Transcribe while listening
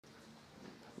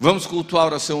Vamos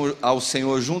cultuar ao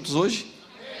Senhor juntos hoje?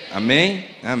 Amém?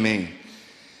 Amém.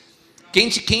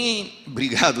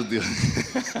 Obrigado, Deus.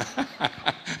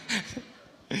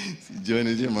 Esse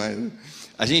Johnny é demais, né?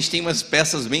 A gente tem umas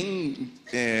peças bem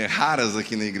raras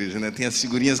aqui na igreja, né? Tem as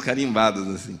figurinhas carimbadas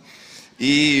assim.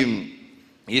 E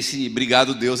esse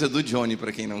obrigado, Deus, é do Johnny,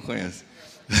 para quem não conhece.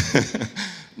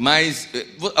 Mas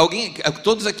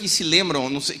todos aqui se lembram,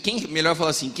 não sei, melhor falar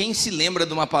assim, quem se lembra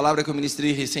de uma palavra que eu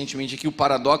ministrei recentemente aqui, o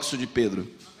Paradoxo de Pedro?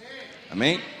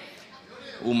 Amém?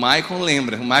 O Maicon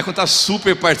lembra, o Maicon está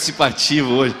super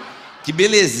participativo hoje, que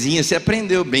belezinha, você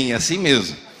aprendeu bem, é assim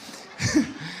mesmo.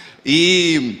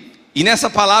 E nessa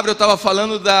palavra eu estava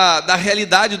falando da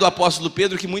realidade do apóstolo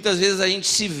Pedro, que muitas vezes a gente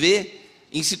se vê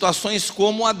em situações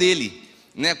como a dele,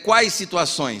 né? Quais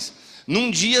situações? Num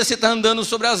dia você está andando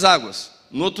sobre as águas,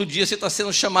 no outro dia você está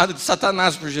sendo chamado de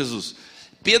Satanás por Jesus.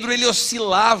 Pedro, ele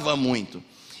oscilava muito,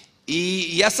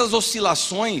 e essas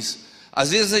oscilações,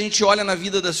 às vezes a gente olha na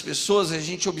vida das pessoas, a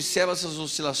gente observa essas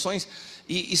oscilações,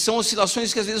 e são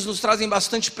oscilações que às vezes nos trazem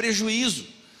bastante prejuízo,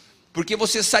 porque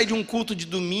você sai de um culto de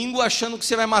domingo achando que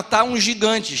você vai matar um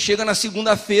gigante, chega na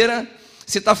segunda-feira,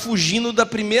 você está fugindo da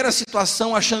primeira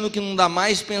situação, achando que não dá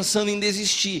mais, pensando em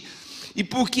desistir. E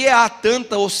por que há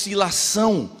tanta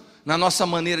oscilação na nossa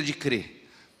maneira de crer?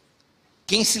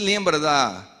 Quem se lembra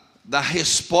da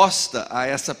resposta a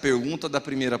essa pergunta da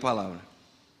primeira palavra?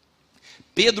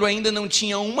 Pedro ainda não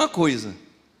tinha uma coisa.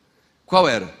 Qual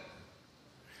era?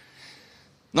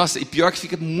 Nossa, e pior que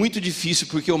fica muito difícil,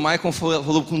 porque o Maicon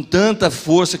falou com tanta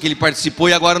força que ele participou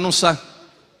e agora não sabe.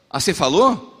 Ah, você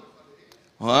falou?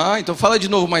 Ah, então fala de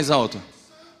novo mais alto.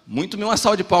 Muito bem, uma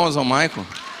salva de palmas ao Maicon.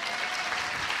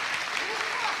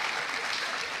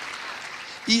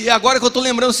 E agora que eu estou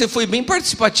lembrando, você foi bem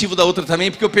participativo da outra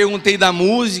também, porque eu perguntei da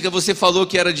música, você falou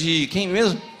que era de quem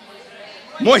mesmo?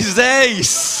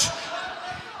 Moisés!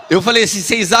 Eu falei assim,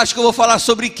 vocês acham que eu vou falar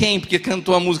sobre quem? Porque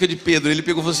cantou a música de Pedro, ele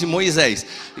pegou e falou assim, Moisés.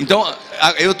 Então,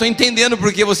 eu estou entendendo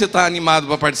porque você está animado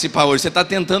para participar hoje, você está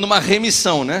tentando uma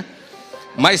remissão, né?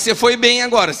 Mas você foi bem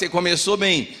agora, você começou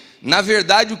bem. Na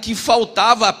verdade, o que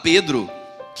faltava a Pedro,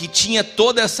 que tinha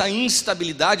toda essa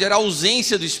instabilidade, era a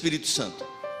ausência do Espírito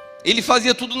Santo. Ele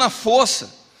fazia tudo na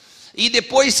força. E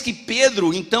depois que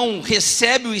Pedro, então,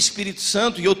 recebe o Espírito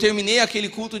Santo, e eu terminei aquele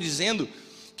culto dizendo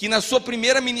que na sua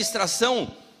primeira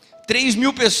ministração,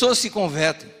 3.000 pessoas se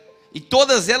convertem. E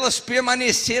todas elas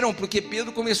permaneceram, porque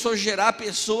Pedro começou a gerar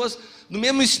pessoas no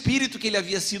mesmo espírito que ele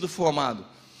havia sido formado.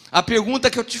 A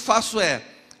pergunta que eu te faço é,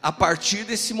 a partir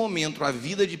desse momento, a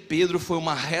vida de Pedro foi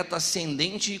uma reta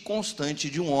ascendente e constante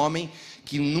de um homem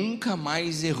que nunca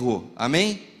mais errou.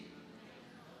 Amém?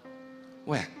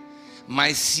 Ué,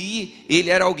 mas se ele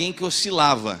era alguém que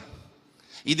oscilava,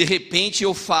 e de repente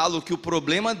eu falo que o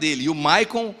problema dele, e o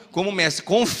Maicon como mestre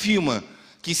confirma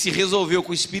que se resolveu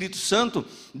com o Espírito Santo,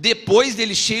 depois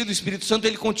dele cheio do Espírito Santo,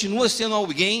 ele continua sendo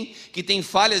alguém que tem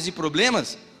falhas e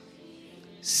problemas?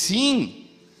 Sim.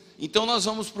 Então nós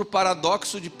vamos para o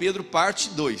Paradoxo de Pedro, parte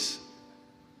 2.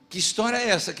 Que história é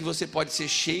essa que você pode ser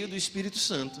cheio do Espírito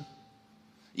Santo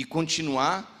e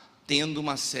continuar tendo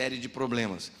uma série de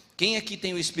problemas? Quem aqui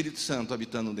tem o Espírito Santo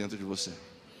habitando dentro de você?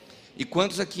 E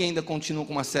quantos aqui ainda continuam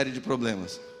com uma série de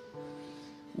problemas?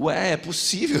 Ué, é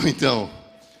possível então?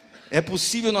 É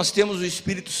possível, nós temos o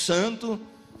Espírito Santo.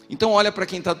 Então olha para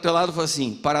quem está do teu lado e fala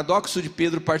assim, Paradoxo de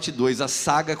Pedro, parte 2, a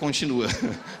saga continua.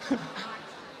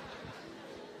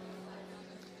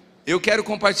 Eu quero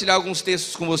compartilhar alguns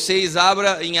textos com vocês.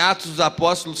 Abra em Atos dos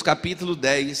Apóstolos, capítulo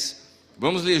 10.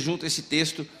 Vamos ler junto esse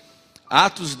texto.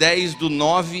 Atos 10, do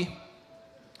 9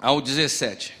 ao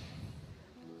 17.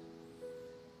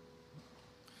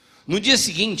 No dia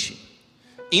seguinte,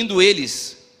 indo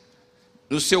eles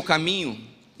no seu caminho,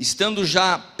 estando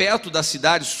já perto da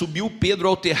cidade, subiu Pedro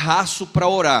ao terraço para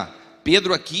orar.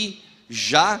 Pedro aqui,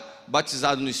 já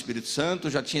batizado no Espírito Santo,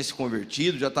 já tinha se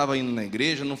convertido, já estava indo na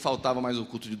igreja, não faltava mais o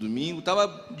culto de domingo,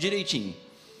 estava direitinho.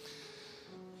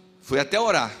 Foi até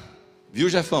orar, viu,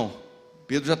 Jefão?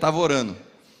 Pedro já estava orando.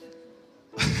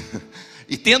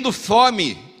 E tendo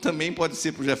fome, também pode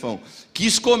ser para o Jefão,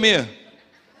 quis comer.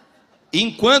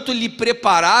 Enquanto lhe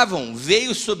preparavam,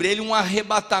 veio sobre ele um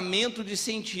arrebatamento de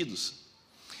sentidos.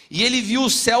 E ele viu o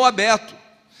céu aberto,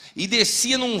 e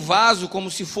descia num vaso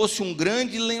como se fosse um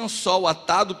grande lençol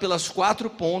atado pelas 4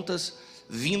 pontas,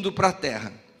 vindo para a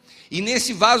terra. E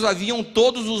nesse vaso haviam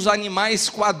todos os animais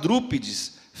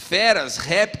quadrúpedes, feras,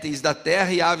 répteis da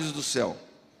terra e aves do céu.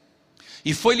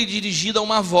 E foi-lhe dirigida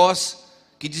uma voz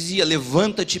que dizia,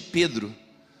 levanta-te, Pedro,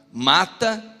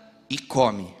 mata e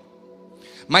come.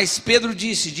 Mas Pedro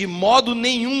disse, de modo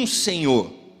nenhum,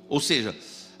 Senhor. Ou seja,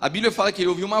 A Bíblia fala que ele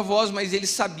ouviu uma voz, mas ele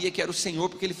sabia que era o Senhor,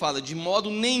 porque ele fala, de modo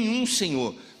nenhum,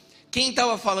 Senhor. Quem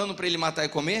estava falando para ele matar e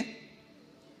comer?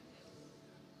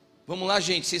 Vamos lá,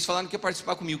 gente, vocês falaram que ia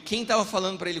participar comigo. Quem estava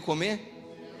falando para ele comer?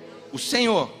 O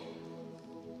Senhor.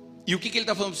 E o que ele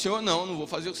está falando para o Senhor? Não vou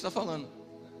fazer o que você está falando.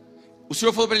 O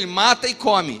Senhor falou para ele, mata e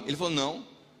come. Ele falou,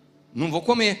 não vou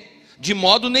comer. De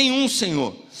modo nenhum,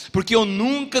 Senhor, porque eu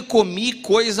nunca comi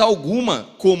coisa alguma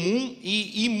comum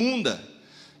e imunda.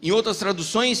 Em outras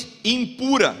traduções,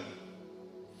 impura.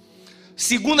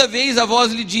 Segunda vez a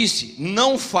voz lhe disse,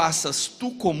 não faças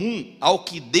tu comum ao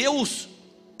que Deus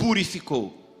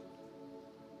purificou.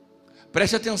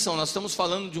 Preste atenção, nós estamos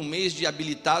falando de um mês de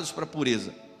habilitados para a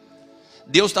pureza.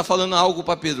 Deus está falando algo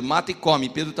para Pedro, mata e come.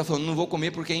 Pedro está falando, não vou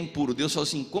comer porque é impuro. Deus falou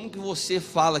assim, como que você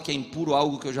fala que é impuro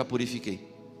algo que eu já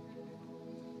purifiquei?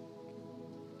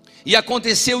 E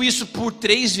aconteceu isso por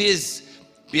 3 vezes.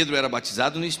 Pedro era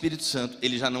batizado no Espírito Santo,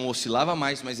 ele já não oscilava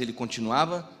mais, mas ele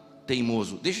continuava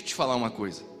teimoso. Deixa eu te falar uma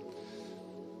coisa.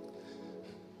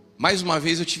 Mais uma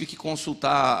vez eu tive que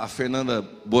consultar a Fernanda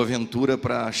Boaventura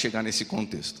para chegar nesse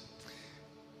contexto.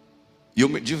 E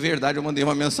de verdade eu mandei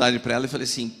uma mensagem para ela e falei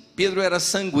assim, Pedro era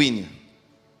sanguíneo,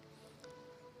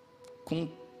 com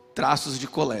traços de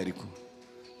colérico,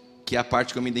 que é a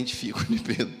parte que eu me identifico de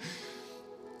Pedro.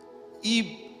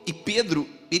 E Pedro,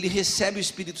 ele recebe o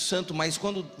Espírito Santo, mas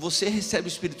quando você recebe o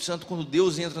Espírito Santo, quando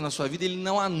Deus entra na sua vida, ele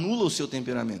não anula o seu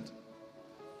temperamento.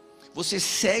 Você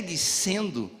segue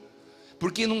sendo,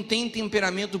 porque não tem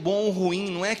temperamento bom ou ruim.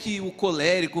 Não é que o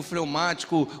colérico, o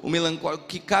fleumático, o melancólico,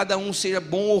 que cada um seja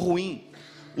bom ou ruim.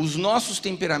 Os nossos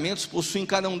temperamentos possuem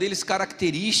cada um deles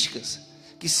características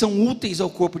que são úteis ao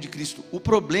corpo de Cristo. O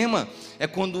problema é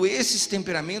quando esses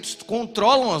temperamentos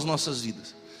controlam as nossas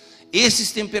vidas.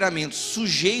 Esses temperamentos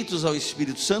sujeitos ao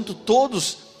Espírito Santo,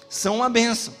 todos são uma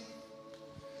bênção.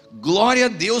 Glória a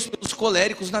Deus pelos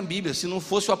coléricos na Bíblia. Se não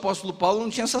fosse o apóstolo Paulo, não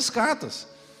tinha essas cartas.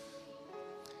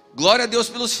 Glória a Deus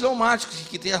pelos fleumáticos,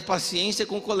 que tem a paciência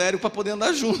com o colérico para poder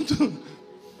andar junto.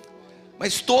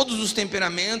 Mas todos os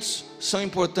temperamentos são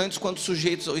importantes quando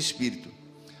sujeitos ao Espírito.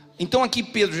 Então aqui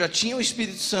Pedro já tinha o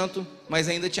Espírito Santo, mas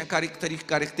ainda tinha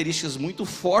características muito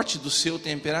fortes do seu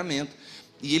temperamento.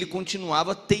 E ele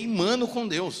continuava teimando com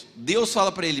Deus. Deus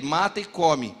fala para ele, mata e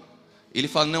come. Ele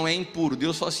fala, não, é impuro.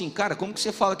 Deus fala assim, cara, como que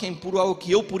você fala que é impuro algo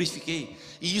que eu purifiquei?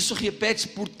 E isso repete-se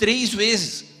por 3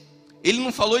 vezes. Ele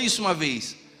não falou isso uma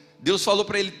vez. Deus falou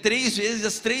para ele 3 vezes,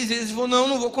 as 3 vezes ele falou,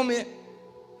 não vou comer.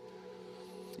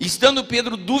 Estando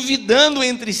Pedro duvidando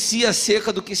entre si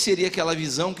acerca do que seria aquela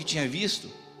visão que tinha visto,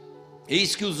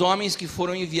 eis que os homens que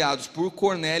foram enviados por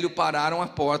Cornélio pararam à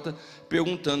porta,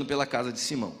 perguntando pela casa de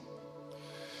Simão.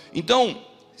 Então,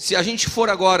 se a gente for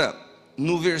agora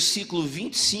no versículo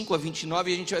 25 a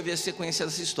 29, a gente vai ver a sequência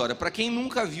dessa história. Para quem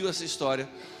nunca viu essa história,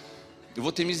 eu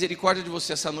vou ter misericórdia de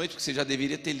você essa noite, porque você já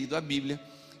deveria ter lido a Bíblia,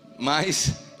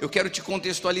 mas eu quero te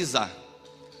contextualizar.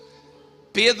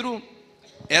 Pedro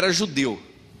era judeu,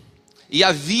 e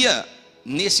havia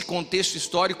nesse contexto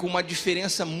histórico uma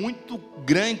diferença muito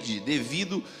grande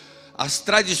devido às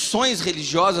tradições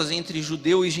religiosas entre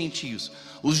judeu e gentios.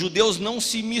 Os judeus não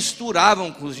se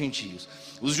misturavam com os gentios.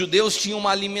 Os judeus tinham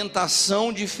uma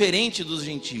alimentação diferente dos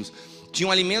gentios. Tinham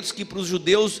alimentos que para os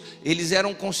judeus eles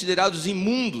eram considerados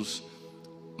imundos,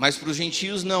 mas para os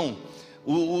gentios não.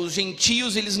 Os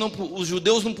gentios, os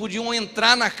judeus não podiam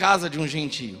entrar na casa de um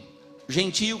gentio.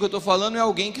 Gentio que eu estou falando é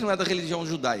alguém que não é da religião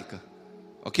judaica.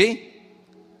 Ok?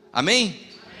 Amém?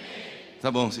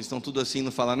 Tá bom, vocês estão tudo assim,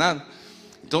 não fala nada?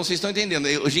 Então vocês estão entendendo,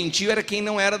 o gentio era quem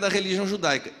não era da religião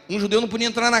judaica. Um judeu não podia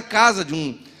entrar na casa de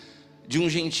um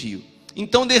gentio.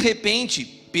 Então de repente,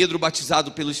 Pedro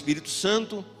batizado pelo Espírito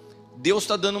Santo, Deus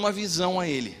está dando uma visão a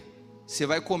ele. Você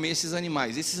vai comer esses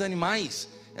animais. Esses animais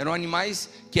eram animais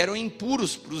que eram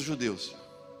impuros para os judeus.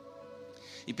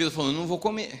 E Pedro falou, não vou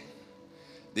comer.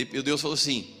 Daí Deus falou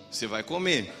assim, você vai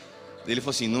comer. Daí ele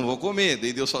falou assim, não vou comer.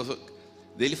 Daí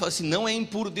ele falou assim, não é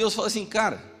impuro. Deus falou assim,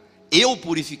 cara, eu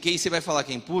purifiquei, você vai falar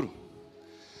que é impuro?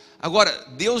 Agora,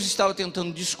 Deus estava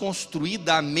tentando desconstruir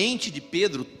da mente de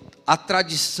Pedro a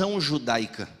tradição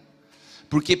judaica,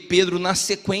 porque Pedro na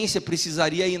sequência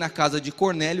precisaria ir na casa de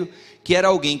Cornélio, que era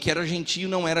alguém que era gentio,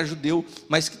 não era judeu,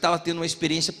 mas que estava tendo uma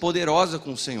experiência poderosa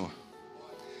com o Senhor.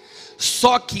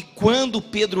 Só que quando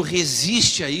Pedro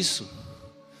resiste a isso,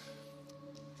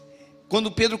 quando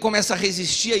Pedro começa a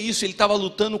resistir a isso, ele estava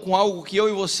lutando com algo que eu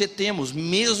e você temos,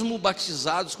 mesmo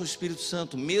batizados com o Espírito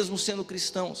Santo, mesmo sendo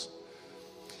cristãos,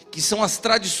 que são as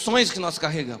tradições que nós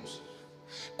carregamos.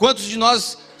 Quantos de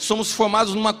nós somos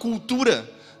formados numa cultura,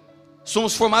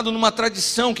 somos formados numa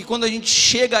tradição, que quando a gente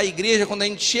chega à igreja, quando a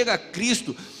gente chega a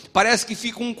Cristo, Parece que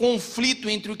fica um conflito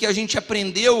entre o que a gente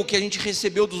aprendeu, o que a gente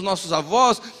recebeu dos nossos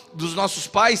avós, dos nossos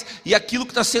pais, e aquilo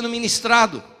que está sendo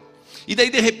ministrado. E daí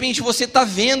de repente você está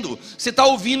vendo, você está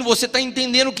ouvindo, você está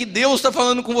entendendo que Deus está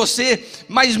falando com você,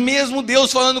 mas mesmo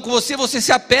Deus falando com você, você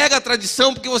se apega à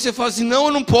tradição, porque você fala assim, não,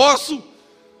 eu não posso.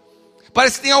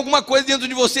 Parece que tem alguma coisa dentro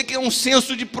de você que é um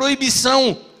senso de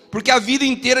proibição, porque a vida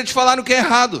inteira te falaram que é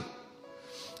errado.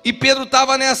 E Pedro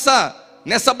estava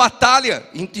nessa batalha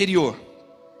interior.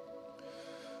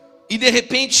 E de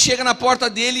repente chega na porta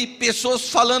dele pessoas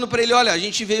falando para ele, olha, a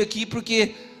gente veio aqui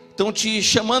porque estão te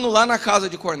chamando lá na casa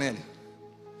de Cornélio.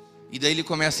 E daí ele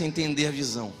começa a entender a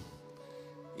visão.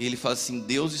 Ele fala assim,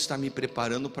 Deus está me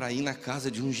preparando para ir na casa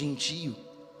de um gentio.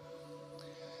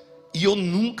 E eu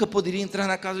nunca poderia entrar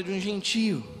na casa de um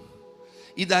gentio.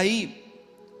 E daí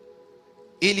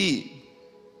ele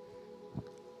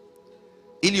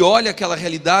olha aquela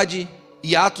realidade,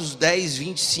 e Atos 10,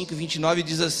 25 e 29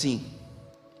 diz assim: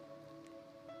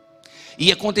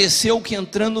 e aconteceu que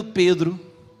entrando Pedro,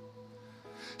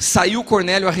 saiu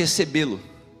Cornélio a recebê-lo,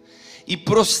 e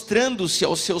prostrando-se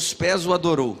aos seus pés o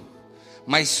adorou.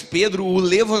 Mas Pedro o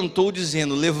levantou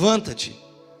dizendo, levanta-te,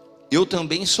 eu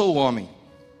também sou homem.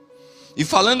 E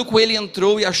falando com ele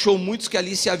entrou e achou muitos que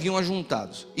ali se haviam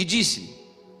ajuntados. E disse,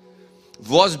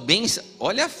 vós bem...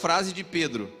 Olha a frase de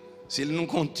Pedro, se ele não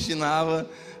continuava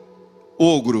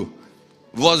ogro.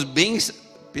 Vós bem...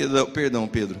 Perdão,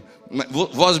 Pedro.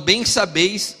 Vós bem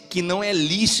sabeis que não é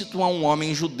lícito a um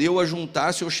homem judeu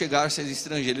ajuntar-se ou chegar-se a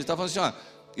estrangeiro. Ele está falando assim, ó,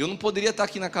 eu não poderia estar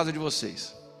aqui na casa de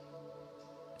vocês.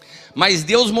 Mas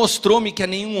Deus mostrou-me que a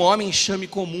nenhum homem chame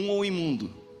comum ou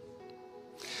imundo.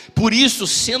 Por isso,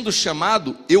 sendo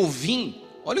chamado, eu vim.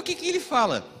 Olha o que ele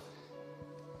fala.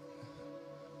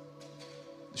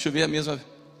 Deixa eu ver a mesma.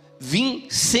 Vim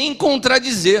sem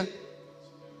contradizer.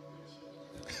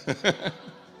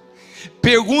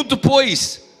 Pergunto,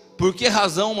 pois, por que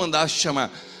razão mandaste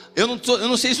chamar? Eu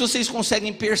não sei se vocês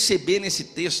conseguem perceber nesse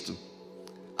texto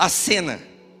a cena.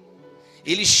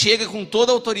 Ele chega com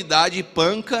toda a autoridade e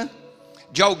panca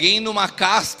de alguém numa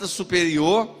casta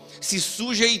superior, se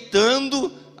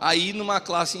sujeitando aí numa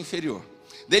classe inferior.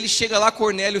 Daí ele chega lá,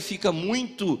 Cornélio fica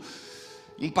muito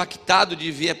impactado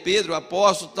de ver Pedro, o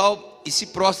apóstolo e tal, e se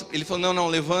prostra. Ele falou, não,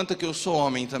 levanta que eu sou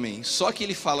homem também. Só que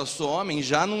ele fala, sou homem,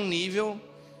 já num nível,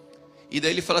 e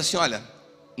daí ele fala assim, olha,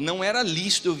 não era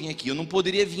lícito eu vir aqui, eu não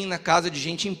poderia vir na casa de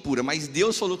gente impura, mas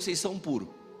Deus falou que vocês são puros.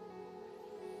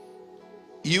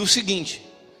 E o seguinte,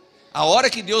 a hora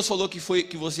que Deus falou que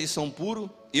vocês são puros,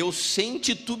 eu sem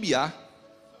titubear,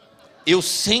 eu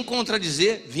sem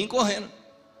contradizer, vim correndo.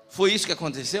 Foi isso que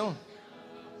aconteceu?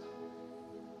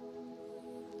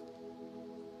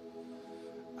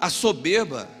 A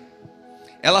soberba,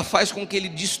 ela faz com que ele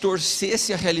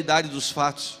distorcesse a realidade dos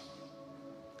fatos.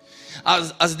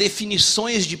 As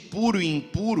definições de puro e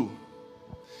impuro,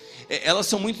 elas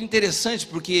são muito interessantes,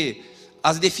 porque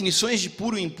as definições de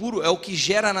puro e impuro é o que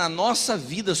gera na nossa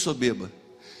vida soberba.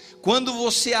 Quando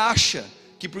você acha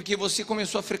que porque você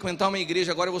começou a frequentar uma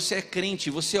igreja, agora você é crente,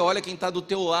 você olha quem está do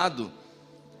teu lado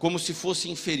como se fosse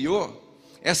inferior,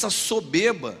 essa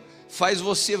soberba faz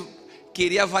você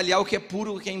querer avaliar o que é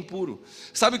puro e o que é impuro.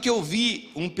 Sabe o que eu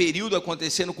vi um período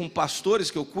acontecendo com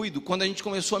pastores que eu cuido, quando a gente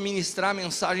começou a ministrar a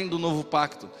mensagem do Novo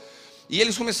Pacto, e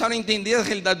eles começaram a entender a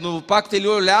realidade do Novo Pacto, eles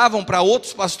olhavam para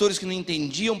outros pastores que não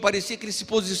entendiam, parecia que eles se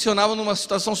posicionavam numa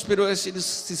situação superior.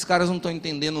 Esses caras não estão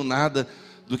entendendo nada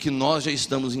do que nós já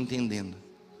estamos entendendo.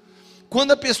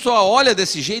 Quando a pessoa olha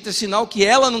desse jeito, é sinal que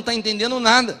ela não está entendendo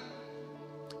nada,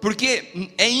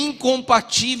 porque é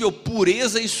incompatível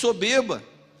pureza e soberba.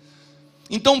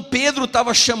 Então Pedro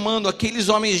estava chamando aqueles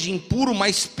homens de impuro,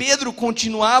 mas Pedro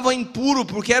continuava impuro,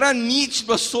 porque era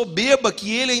nítido a soberba que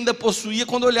ele ainda possuía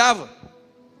quando olhava.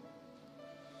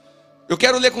 Eu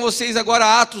quero ler com vocês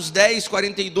agora Atos 10,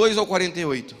 42 ao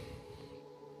 48.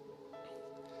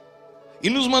 E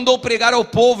nos mandou pregar ao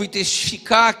povo e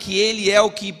testificar que ele é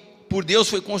o que por Deus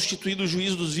foi constituído o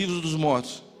juiz dos vivos e dos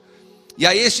mortos. E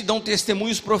a este dão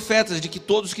testemunho os profetas de que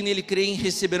todos que nele creem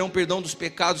receberão perdão dos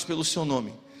pecados pelo seu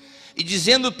nome. E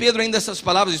dizendo Pedro ainda essas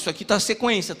palavras, isso aqui está a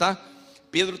sequência, tá?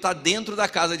 Pedro está dentro da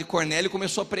casa de Cornélio e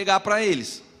começou a pregar para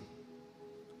eles.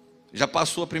 Já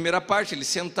passou a primeira parte, eles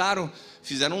sentaram,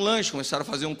 fizeram um lanche, começaram a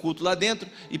fazer um culto lá dentro,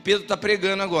 e Pedro está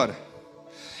pregando agora.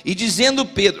 E dizendo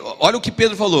Pedro, olha o que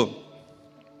Pedro falou.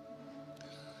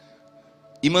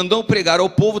 E mandou pregar ao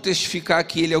povo, testificar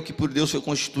que ele é o que por Deus foi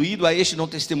constituído, a este dão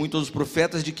testemunho todos os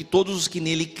profetas, de que todos os que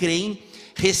nele creem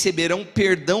receberão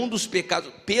perdão dos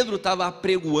pecados. Pedro estava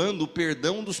apregoando o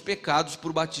perdão dos pecados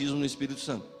por batismo no Espírito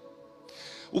Santo.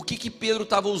 O que Pedro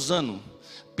estava usando?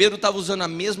 Pedro estava usando a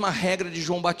mesma regra de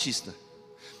João Batista.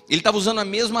 Ele estava usando a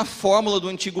mesma fórmula do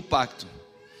antigo pacto.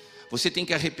 Você tem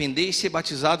que arrepender e ser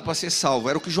batizado para ser salvo.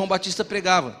 Era o que João Batista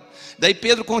pregava. Daí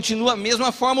Pedro continua a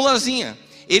mesma formulazinha.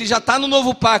 Ele já está no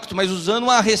novo pacto, mas usando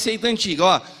uma receita antiga.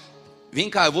 Ó, vem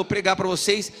cá, eu vou pregar para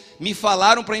vocês. Me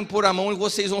falaram para impor a mão e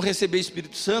vocês vão receber o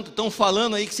Espírito Santo. Estão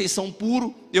falando aí que vocês são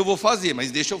puros. Eu vou fazer, mas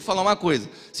deixa eu falar uma coisa.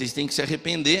 Vocês têm que se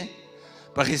arrepender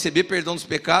para receber perdão dos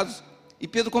pecados. E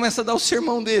Pedro começa a dar o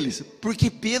sermão deles, porque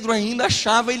Pedro ainda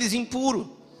achava eles impuros.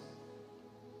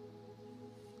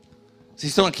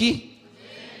 Vocês estão aqui?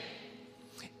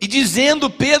 E dizendo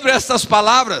Pedro essas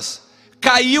palavras,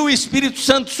 caiu o Espírito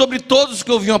Santo sobre todos os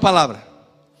que ouviam a palavra.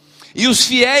 E os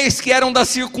fiéis que eram da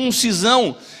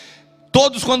circuncisão,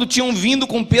 todos quando tinham vindo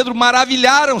com Pedro,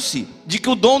 maravilharam-se de que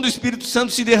o dom do Espírito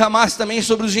Santo se derramasse também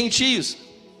sobre os gentios.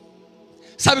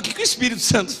 Sabe o que o Espírito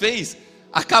Santo fez?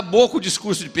 Acabou com o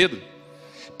discurso de Pedro.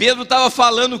 Pedro estava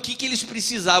falando o que eles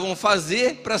precisavam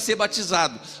fazer para ser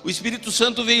batizado. O Espírito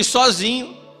Santo veio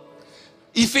sozinho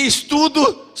e fez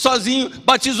tudo sozinho,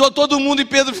 batizou todo mundo, e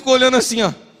Pedro ficou olhando assim,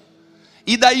 ó.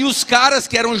 E daí os caras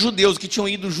que eram judeus, que tinham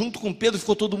ido junto com Pedro,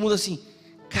 ficou todo mundo assim: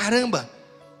 caramba,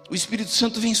 o Espírito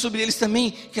Santo vem sobre eles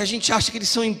também, que a gente acha que eles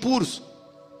são impuros.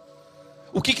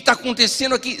 O que está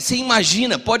acontecendo aqui? Você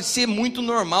imagina, pode ser muito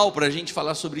normal para a gente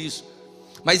falar sobre isso,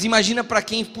 mas imagina para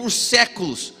quem por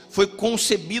séculos foi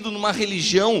concebido numa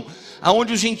religião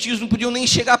onde os gentios não podiam nem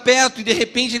chegar perto, e de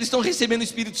repente eles estão recebendo o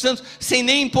Espírito Santo sem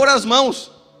nem impor as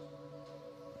mãos.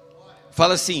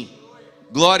 Fala assim: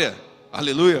 glória,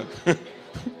 aleluia.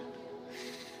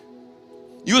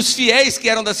 E os fiéis que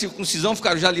eram da circuncisão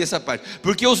ficaram, já li essa parte,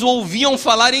 porque os ouviam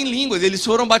falar em línguas, eles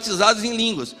foram batizados em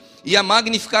línguas, e a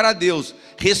magnificar a Deus.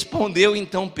 Respondeu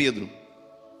então Pedro,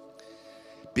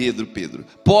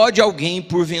 pode alguém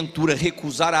porventura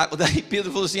recusar a água? Daí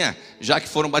Pedro falou assim: já que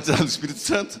foram batizados no Espírito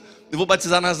Santo, eu vou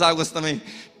batizar nas águas também.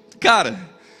 Cara,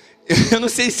 eu não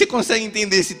sei se você consegue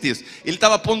entender esse texto. Ele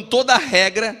estava pondo toda a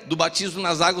regra do batismo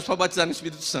nas águas para batizar no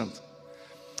Espírito Santo.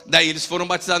 Daí eles foram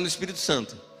batizados no Espírito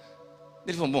Santo.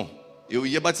 Ele falou: bom, eu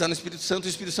ia batizar no Espírito Santo, o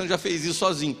Espírito Santo já fez isso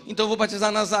sozinho, então eu vou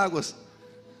batizar nas águas.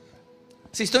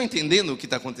 Vocês estão entendendo o que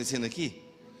está acontecendo aqui?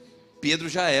 Pedro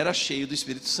já era cheio do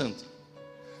Espírito Santo,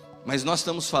 mas nós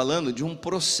estamos falando de um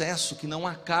processo que não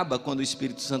acaba quando o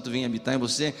Espírito Santo vem habitar em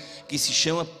você, que se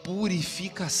chama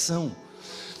purificação.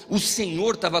 O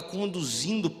Senhor estava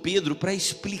conduzindo Pedro para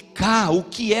explicar o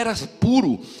que era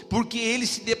puro, porque ele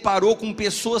se deparou com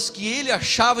pessoas que ele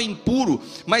achava impuro,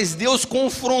 mas Deus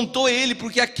confrontou ele,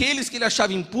 porque aqueles que ele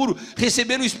achava impuro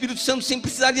receberam o Espírito Santo sem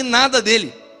precisar de nada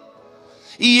dele.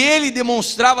 E ele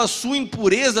demonstrava a sua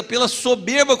impureza pela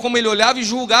soberba como ele olhava e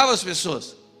julgava as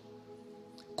pessoas.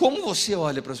 Como você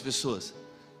olha para as pessoas?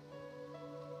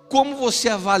 Como você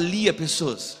avalia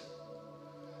pessoas?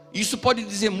 Isso pode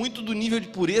dizer muito do nível de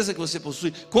pureza que você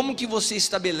possui. Como que você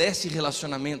estabelece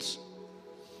relacionamentos?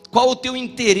 Qual o teu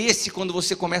interesse quando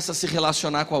você começa a se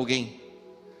relacionar com alguém?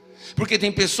 Porque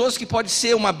tem pessoas que pode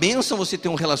ser uma bênção você ter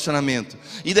um relacionamento,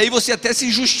 e daí você até se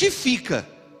justifica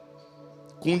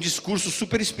com um discurso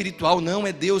super espiritual: não,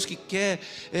 é Deus que quer,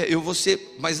 eu vou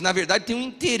ser. Mas na verdade tem um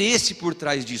interesse por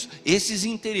trás disso. Esses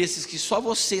interesses que só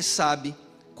você sabe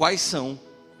quais são,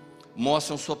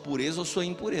 mostram sua pureza ou sua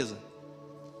impureza.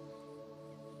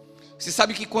 Você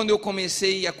sabe que quando eu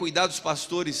comecei a cuidar dos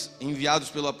pastores enviado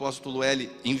pelo apóstolo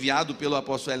L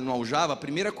no Aljava, a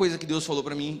primeira coisa que Deus falou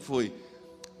para mim foi: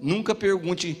 nunca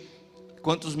pergunte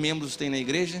quantos membros tem na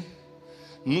igreja,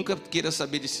 nunca queira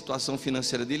saber de situação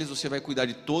financeira deles, você vai cuidar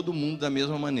de todo mundo da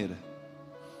mesma maneira.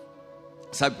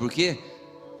 Sabe por quê?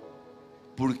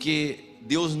 Porque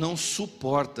Deus não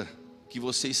suporta que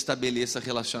você estabeleça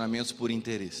relacionamentos por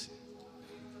interesse.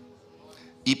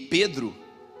 E Pedro,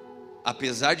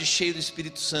 apesar de cheio do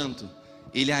Espírito Santo,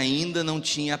 ele ainda não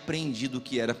tinha aprendido o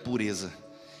que era pureza.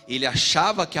 Ele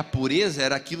achava que a pureza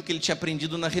era aquilo que ele tinha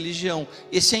aprendido na religião.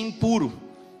 Esse é impuro.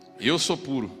 Eu sou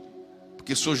puro,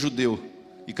 porque sou judeu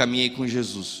e caminhei com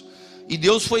Jesus. E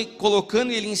Deus foi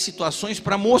colocando ele em situações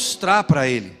para mostrar para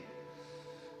ele,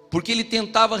 porque ele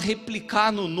tentava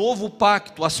replicar no novo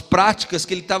pacto as práticas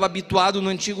que ele estava habituado no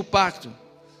antigo pacto.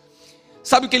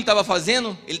 Sabe o que ele estava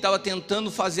fazendo? Ele estava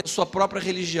tentando fazer a sua própria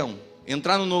religião,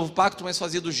 entrar no novo pacto, mas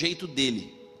fazer do jeito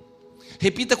dele.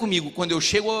 Repita comigo: quando eu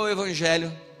chego ao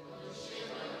Evangelho,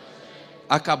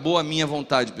 acabou a minha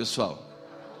vontade, pessoal.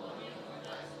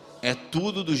 É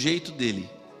tudo do jeito dele.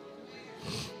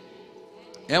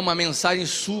 É uma mensagem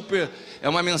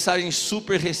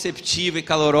super receptiva e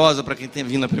calorosa para quem tem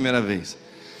vindo a primeira vez.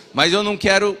 Mas eu não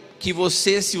quero que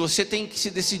você, se você tem que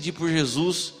se decidir por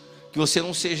Jesus, que você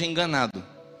não seja enganado.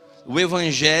 O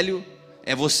Evangelho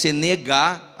é você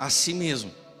negar a si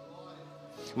mesmo.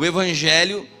 O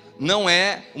evangelho não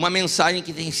é uma mensagem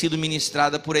que tem sido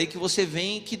ministrada por aí, que você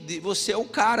vem e que você é o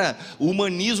cara. O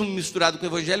humanismo misturado com o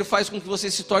evangelho faz com que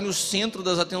você se torne o centro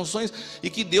das atenções e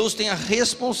que Deus tenha a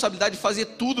responsabilidade de fazer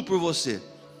tudo por você.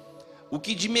 O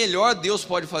que de melhor Deus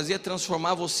pode fazer é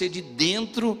transformar você de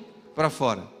dentro para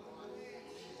fora.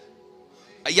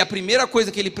 E a primeira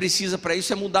coisa que Ele precisa para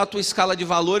isso é mudar a tua escala de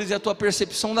valores e a tua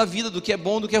percepção da vida, do que é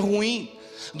bom, do que é ruim,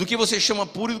 do que você chama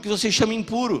puro e do que você chama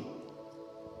impuro.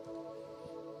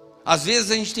 Às vezes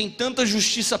a gente tem tanta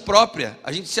justiça própria,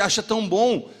 a gente se acha tão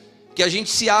bom, que a gente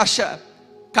se acha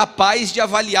capaz de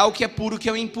avaliar o que é puro e o que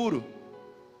é impuro.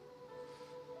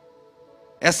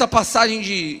 Essa passagem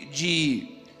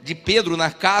de Pedro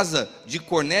na casa de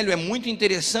Cornélio é muito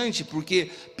interessante, porque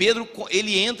Pedro,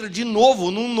 ele entra de novo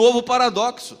num novo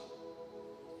paradoxo.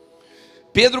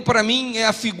 Pedro, para mim, é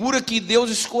a figura que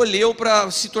Deus escolheu para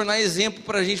se tornar exemplo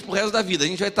para a gente pro resto da vida. A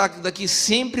gente vai estar daqui,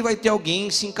 sempre vai ter alguém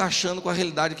se encaixando com a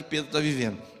realidade que Pedro está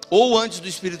vivendo, ou antes do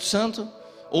Espírito Santo,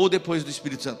 ou depois do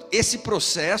Espírito Santo. Esse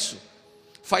processo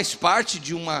faz parte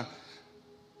de uma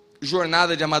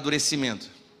jornada de amadurecimento.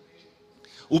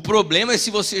 O problema é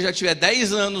se você já tiver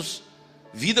 10 anos,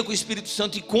 vida com o Espírito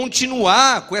Santo, e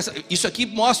continuar com essa... Isso aqui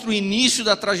mostra o início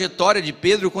da trajetória de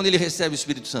Pedro quando ele recebe o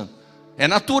Espírito Santo. É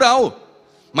natural.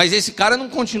 Mas esse cara não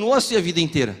continuou assim a vida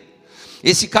inteira.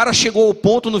 Esse cara chegou ao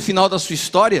ponto no final da sua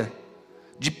história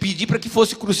de pedir para que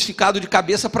fosse crucificado de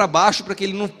cabeça para baixo, para que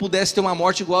ele não pudesse ter uma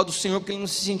morte igual a do Senhor, porque ele não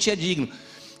se sentia digno.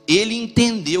 Ele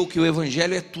entendeu que o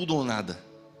evangelho é tudo ou nada.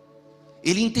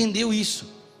 Ele entendeu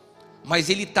isso. Mas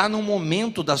ele está num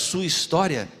momento da sua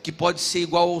história que pode ser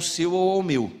igual ao seu ou ao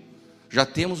meu. Já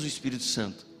temos o Espírito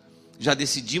Santo, já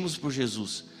decidimos por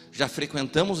Jesus, já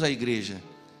frequentamos a igreja.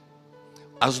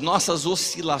 As nossas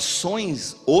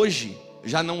oscilações hoje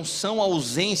já não são a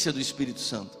ausência do Espírito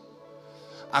Santo.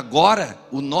 Agora,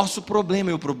 o nosso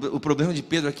problema, e o problema de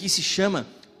Pedro aqui, se chama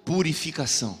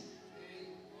purificação.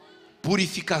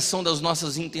 Purificação das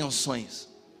nossas intenções,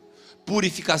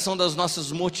 purificação das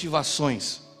nossas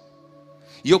motivações.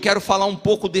 E eu quero falar um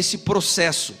pouco desse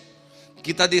processo que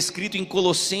está descrito em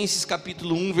Colossenses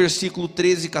capítulo 1, versículo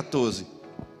 13 e 14.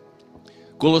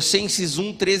 Colossenses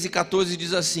 1, 13 e 14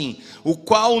 diz assim: o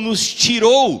qual nos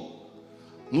tirou,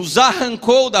 nos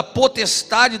arrancou da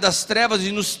potestade das trevas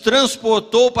e nos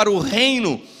transportou para o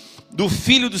reino do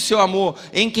Filho do seu amor,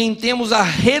 em quem temos a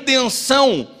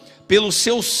redenção pelo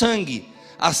seu sangue,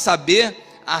 a saber,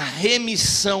 a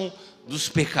remissão dos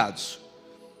pecados.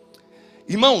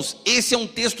 Irmãos, esse é um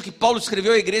texto que Paulo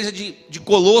escreveu à igreja de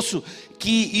Colosso,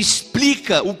 que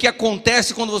explica o que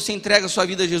acontece quando você entrega a sua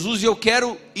vida a Jesus, e eu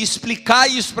quero explicar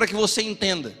isso para que você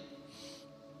entenda.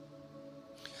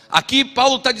 Aqui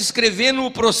Paulo está descrevendo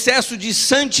o processo de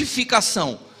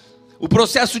santificação, o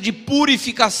processo de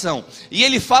purificação, e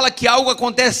ele fala que algo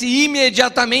acontece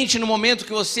imediatamente no momento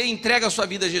que você entrega a sua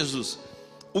vida a Jesus.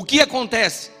 O que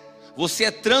acontece? Você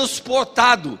é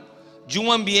transportado de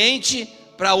um ambiente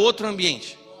para outro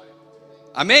ambiente.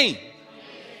 Amém?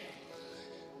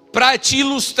 Para te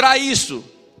ilustrar isso,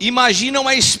 imagina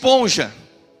uma esponja.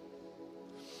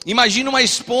 Imagina uma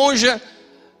esponja.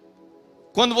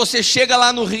 Quando você chega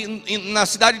lá no Rio, na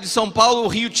cidade de São Paulo, o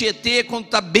rio Tietê, quando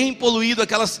está bem poluído,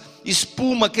 aquelas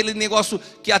espuma, aquele negócio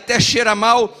que até cheira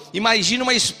mal. Imagina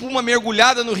uma espuma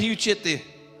mergulhada no rio Tietê.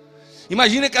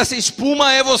 Imagina que essa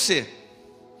espuma é você.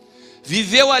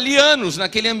 Viveu ali anos,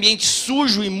 naquele ambiente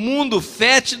sujo, imundo,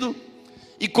 fétido,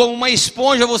 e como uma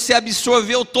esponja você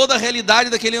absorveu toda a realidade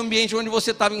daquele ambiente onde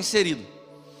você estava inserido.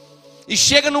 E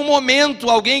chega num momento,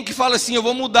 alguém que fala assim: eu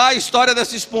vou mudar a história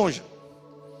dessa esponja.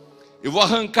 Eu vou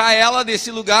arrancar ela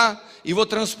desse lugar e vou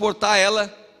transportar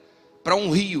ela para um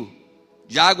rio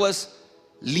de águas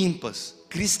limpas,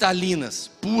 cristalinas,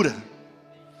 pura.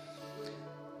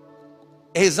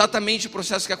 É exatamente o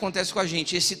processo que acontece com a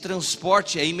gente. Esse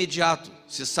transporte é imediato.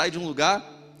 Você sai de um lugar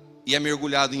e é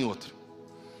mergulhado em outro.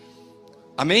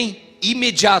 Amém?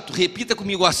 Imediato. Repita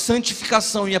comigo: a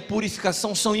santificação e a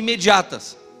purificação são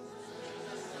imediatas.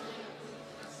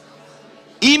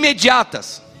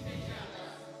 Imediatas.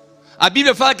 A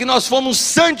Bíblia fala que nós fomos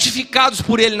santificados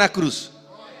por Ele na cruz.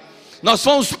 Nós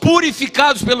fomos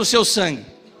purificados pelo seu sangue.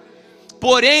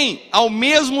 Porém, ao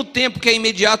mesmo tempo que é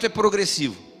imediato, é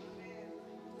progressivo.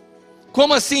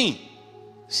 Como assim?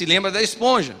 Se lembra da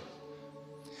esponja.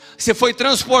 Você foi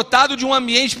transportado de um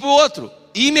ambiente para o outro,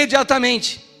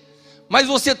 imediatamente. Mas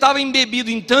você estava embebido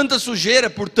em tanta sujeira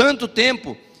por tanto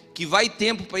tempo, que vai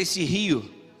tempo para esse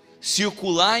rio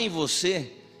circular em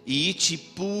você e ir te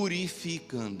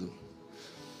purificando.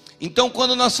 Então,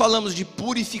 quando nós falamos de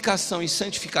purificação e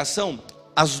santificação,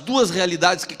 as duas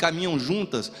realidades que caminham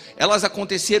juntas, elas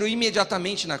aconteceram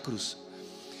imediatamente na cruz.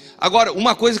 Agora,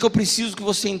 uma coisa que eu preciso que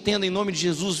você entenda em nome de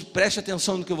Jesus, preste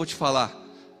atenção no que eu vou te falar.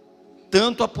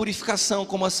 Tanto a purificação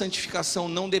como a santificação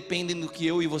não dependem do que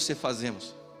eu e você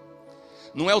fazemos.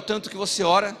 Não é o tanto que você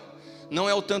ora, não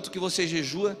é o tanto que você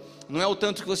jejua, não é o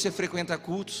tanto que você frequenta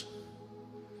cultos.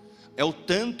 É o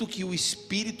tanto que o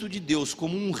Espírito de Deus,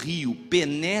 como um rio,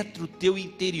 penetra o teu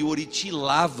interior e te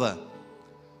lava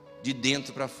de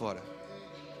dentro para fora.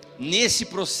 Nesse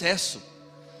processo,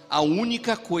 a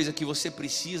única coisa que você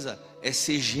precisa é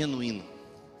ser genuíno,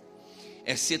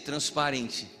 é ser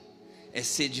transparente, é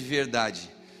ser de verdade.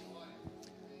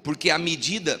 Porque à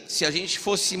medida, se a gente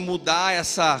fosse mudar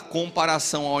essa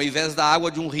comparação, ao invés da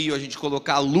água de um rio, a gente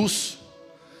colocar luz,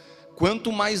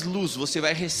 quanto mais luz você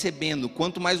vai recebendo,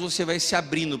 quanto mais você vai se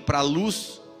abrindo para a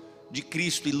luz de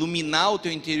Cristo iluminar o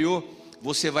teu interior,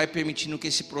 você vai permitindo que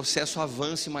esse processo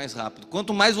avance mais rápido.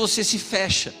 Quanto mais você se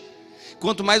fecha,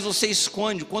 quanto mais você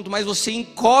esconde, quanto mais você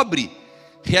encobre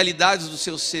realidades do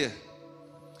seu ser,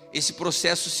 esse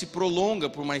processo se prolonga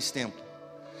por mais tempo.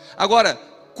 Agora,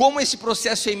 como esse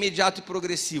processo é imediato e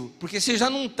progressivo? Porque você já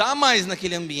não está mais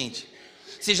naquele ambiente,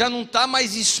 você já não está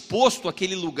mais exposto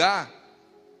àquele lugar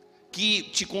que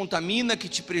te contamina, que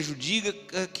te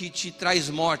prejudica, que te traz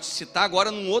morte. Você está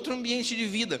agora num outro ambiente de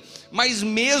vida. Mas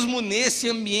mesmo nesse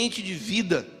ambiente de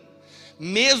vida,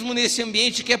 mesmo nesse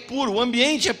ambiente que é puro, o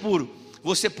ambiente é puro,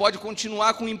 você pode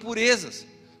continuar com impurezas,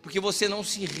 porque você não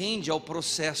se rende ao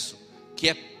processo que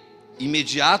é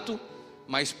imediato,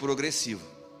 mas progressivo.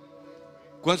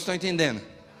 Quantos estão entendendo?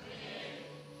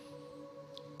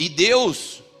 E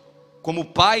Deus, como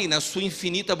Pai, na sua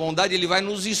infinita bondade, Ele vai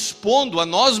nos expondo a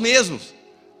nós mesmos.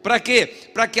 Para quê?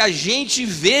 Para que a gente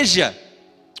veja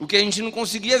o que a gente não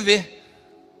conseguia ver.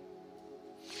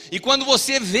 E quando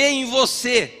você vê em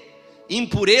você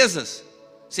impurezas,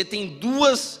 você tem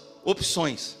duas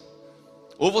opções.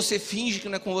 Ou você finge que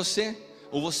não é com você,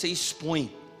 ou você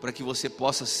expõe para que você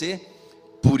possa ser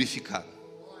purificado.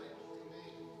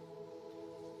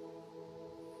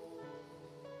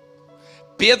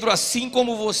 Pedro, assim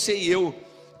como você e eu,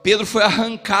 Pedro foi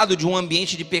arrancado de um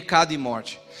ambiente de pecado e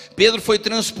morte. Pedro foi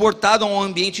transportado a um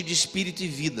ambiente de espírito e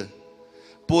vida.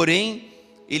 Porém,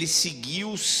 ele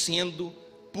seguiu sendo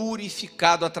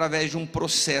purificado através de um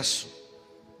processo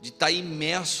de estar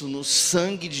imerso no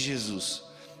sangue de Jesus.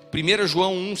 1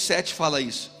 João 1,7 fala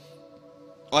isso.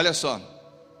 Olha só: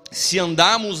 se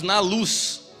andarmos na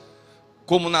luz,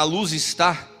 como na luz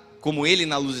está, como Ele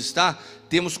na luz está,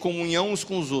 temos comunhão uns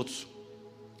com os outros.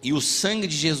 E o sangue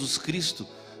de Jesus Cristo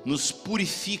nos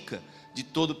purifica de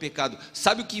todo pecado.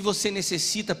 Sabe o que você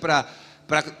necessita para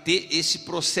ter esse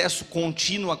processo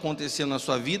contínuo acontecendo na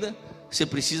sua vida? Você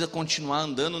precisa continuar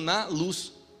andando na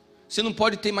luz. Você não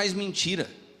pode ter mais mentira.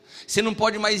 Você não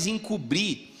pode mais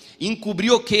encobrir.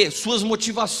 Encobrir o quê? Suas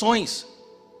motivações,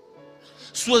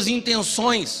 suas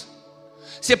intenções.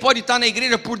 Você pode estar na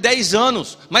igreja por 10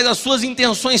 anos, mas as suas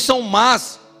intenções são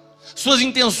más, suas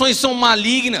intenções são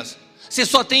malignas. Você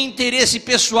só tem interesse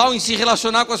pessoal em se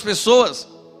relacionar com as pessoas.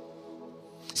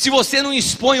 Se você não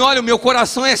expõe, olha, o meu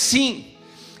coração é assim,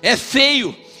 é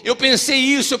feio, eu pensei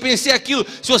isso, eu pensei aquilo.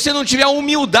 Se você não tiver a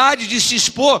humildade de se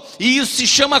expor, e isso se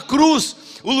chama cruz,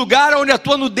 o lugar onde a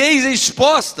tua nudez é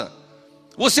exposta,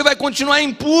 você vai continuar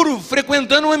impuro,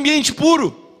 frequentando um ambiente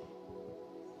puro.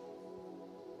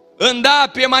 Andar,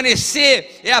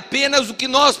 permanecer, é apenas o que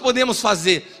nós podemos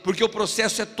fazer, porque o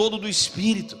processo é todo do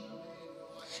Espírito.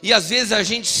 E às vezes a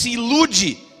gente se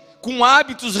ilude com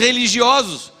hábitos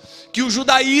religiosos que o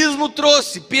judaísmo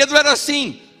trouxe. Pedro era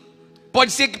assim.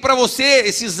 Pode ser que para você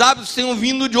esses hábitos tenham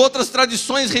vindo de outras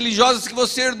tradições religiosas que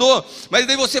você herdou, mas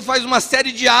daí você faz uma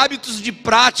série de hábitos, de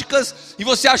práticas, e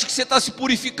você acha que você está se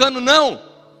purificando. Não,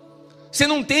 você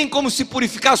não tem como se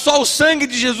purificar, só o sangue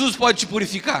de Jesus pode te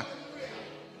purificar.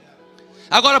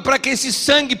 Agora, para que esse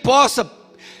sangue possa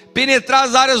penetrar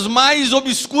as áreas mais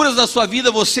obscuras da sua vida,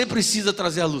 você precisa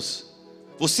trazer a luz.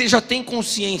 Você já tem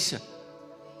consciência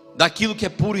daquilo que é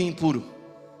puro e impuro.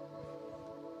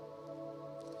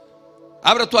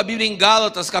 Abra a tua Bíblia em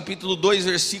Gálatas capítulo 2,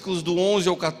 versículos do 11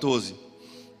 ao 14.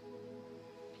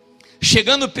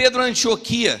 Chegando Pedro a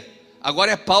Antioquia,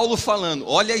 agora é Paulo falando,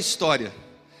 olha a história.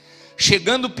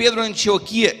 Chegando Pedro a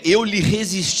Antioquia, eu lhe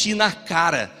resisti na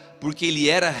cara, porque ele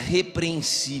era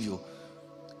repreensível.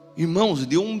 Irmãos,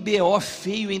 deu um BO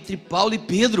feio entre Paulo e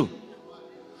Pedro.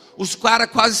 Os caras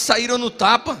quase saíram no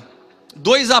tapa.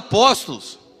 2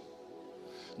 apóstolos,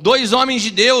 2 homens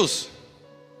de Deus.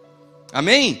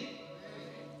 Amém?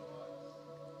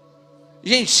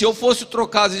 Gente, se eu fosse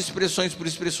trocar as expressões por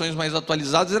expressões mais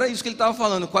atualizadas, era isso que ele estava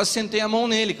falando. Eu quase sentei a mão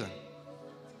nele, cara,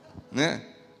 né?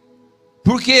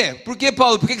 Por quê? Por que,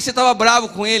 Paulo? Por que você estava bravo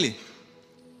com ele?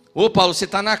 Ô Paulo, você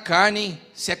está na carne, hein?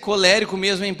 Você é colérico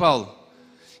mesmo, hein, Paulo?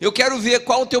 Eu quero ver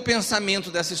qual o teu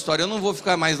pensamento dessa história. Eu não vou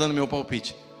ficar mais dando meu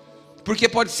palpite, porque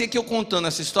pode ser que eu contando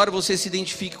essa história você se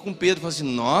identifique com Pedro e fale assim: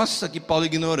 nossa, que Paulo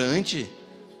ignorante,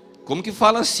 como que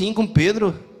fala assim com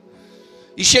Pedro?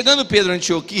 E chegando Pedro a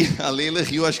Antioquia, a Leila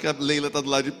riu, acho que a Leila está do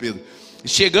lado de Pedro. E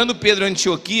chegando Pedro a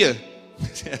Antioquia,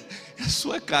 a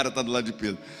sua cara está do lado de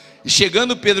Pedro. E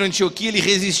chegando Pedro a Antioquia, ele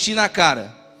resistia na cara,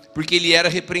 porque ele era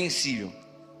repreensível.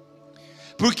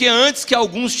 Porque antes que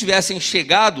alguns tivessem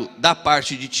chegado da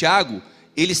parte de Tiago,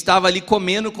 ele estava ali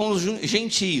comendo com os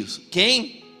gentios.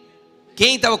 Quem?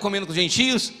 Quem estava comendo com os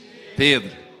gentios?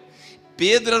 Pedro.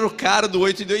 Pedro era o cara do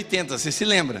 8 e de 80, você se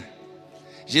lembra?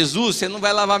 Jesus, você não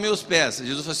vai lavar meus pés.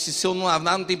 Jesus falou assim: se eu não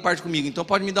lavar, não tem parte comigo, então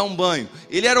pode me dar um banho.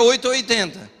 Ele era 8 ou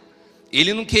 80.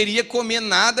 Ele não queria comer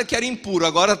nada que era impuro.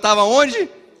 Agora estava onde?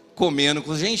 Comendo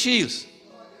com os gentios.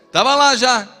 Estava lá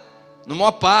já, no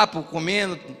maior papo,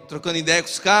 comendo, trocando ideia com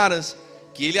os caras,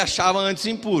 que ele achava antes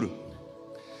impuro.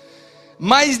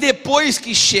 Mas depois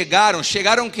que chegaram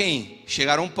quem?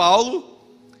 Chegaram Paulo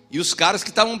e os caras que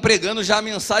estavam pregando já a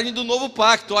mensagem do novo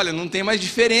pacto. Olha, não tem mais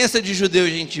diferença de judeu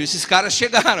e gentio. Esses caras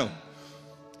chegaram.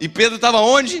 E Pedro estava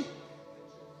onde?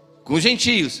 Com os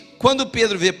gentios. Quando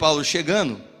Pedro vê Paulo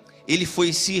chegando, ele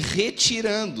foi se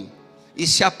retirando e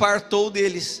se apartou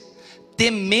deles,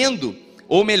 temendo.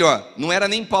 Ou melhor, não era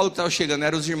nem Paulo que estava chegando,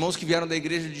 eram os irmãos que vieram da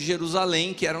igreja de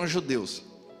Jerusalém, que eram judeus,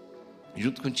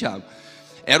 junto com Tiago.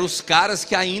 Eram os caras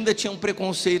que ainda tinham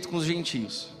preconceito com os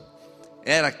gentios.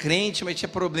 Era crente, mas tinha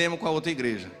problema com a outra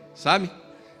igreja, sabe?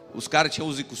 Os caras tinham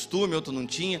uso e costume, outro não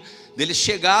tinha. Eles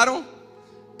chegaram,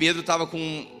 Pedro estava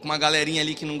com uma galerinha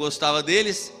ali que não gostava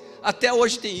deles. Até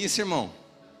hoje tem isso, irmão.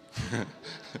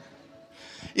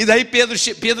 E daí Pedro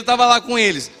estava lá com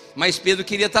eles, mas Pedro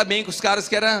queria estar bem com os caras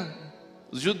que eram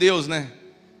os judeus, né?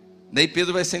 Daí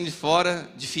Pedro vai saindo de fora,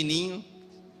 de fininho.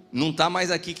 Não está mais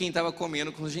aqui quem estava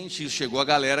comendo com os gentios. Chegou a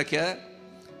galera que é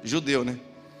judeu, né?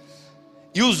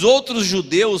 E os outros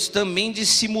judeus também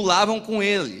dissimulavam com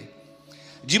ele,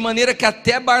 de maneira que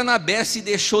até Barnabé se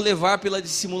deixou levar pela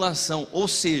dissimulação. Ou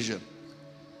seja,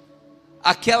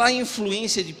 aquela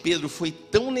influência de Pedro foi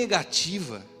tão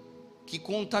negativa que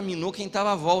contaminou quem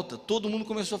estava à volta. Todo mundo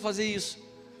começou a fazer isso.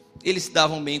 Eles se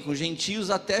davam bem com os gentios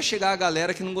até chegar a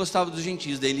galera que não gostava dos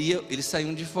gentios. Daí eles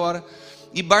saíam de fora.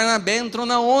 E Barnabé entrou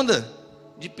na onda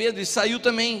de Pedro e saiu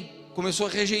também. Começou a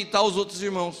rejeitar os outros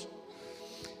irmãos.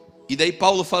 E daí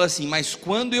Paulo fala assim: mas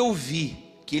quando eu vi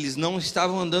que eles não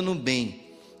estavam andando bem,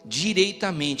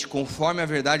 direitamente, conforme a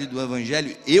verdade do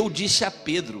evangelho, eu disse a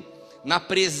Pedro, na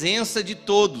presença de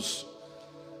todos: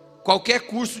 qualquer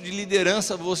curso de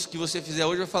liderança que você fizer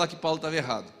hoje vai falar que Paulo estava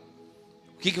errado.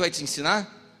 O que vai te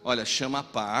ensinar? Olha, chama a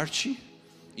parte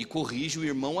e corrige o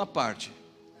irmão à parte,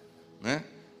 né?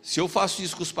 Se eu faço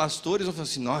isso com os pastores, eu falo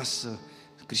assim: nossa,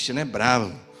 o Cristiano é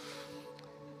bravo.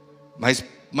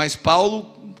 Mas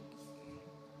Paulo,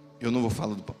 eu não vou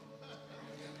falar do Paulo,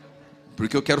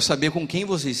 porque eu quero saber com quem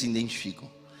vocês se identificam.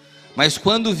 Mas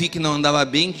quando vi que não andava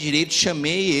bem direito,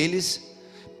 chamei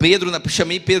Pedro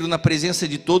na presença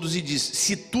de todos e disse: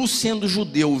 se tu, sendo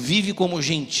judeu, vive como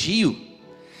gentio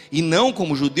e não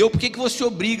como judeu, por que você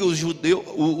obriga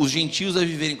os gentios a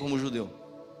viverem como judeu?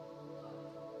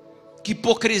 Que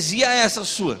hipocrisia é essa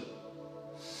sua?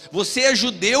 Você é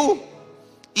judeu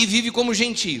e vive como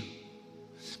gentio,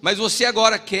 mas você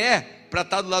agora quer, para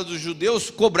estar do lado dos judeus,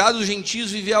 cobrar dos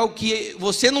gentios viver algo que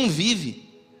você não vive.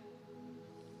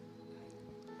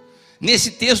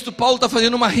 Nesse texto Paulo está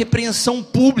fazendo uma repreensão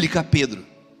pública a Pedro.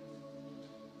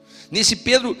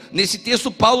 Nesse texto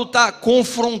Paulo está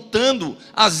confrontando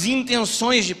as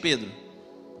intenções de Pedro.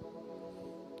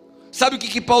 Sabe o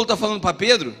que Paulo está falando para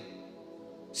Pedro?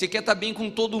 Você quer estar bem com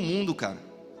todo mundo, cara.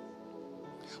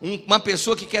 Uma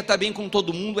pessoa que quer estar bem com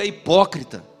todo mundo é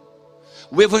hipócrita.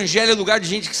 O evangelho é lugar de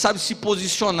gente que sabe se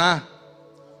posicionar,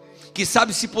 que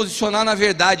sabe se posicionar na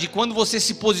verdade. E quando você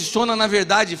se posiciona na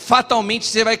verdade, fatalmente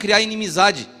você vai criar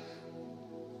inimizade.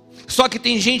 Só que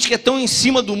tem gente que é tão em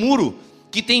cima do muro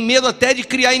que tem medo até de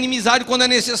criar inimizade quando é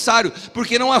necessário,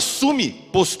 porque não assume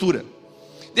postura.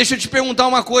 Deixa eu te perguntar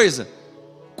uma coisa: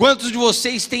 quantos de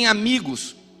vocês têm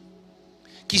amigos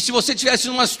que, se você tivesse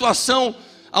numa situação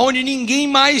onde ninguém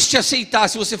mais te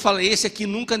aceitasse, você fala: esse aqui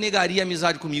nunca negaria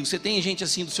amizade comigo? Você tem gente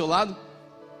assim do seu lado?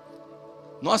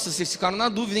 Nossa, vocês ficaram na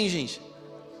dúvida, hein, gente?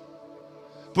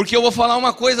 Porque eu vou falar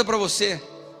uma coisa para você: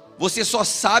 você só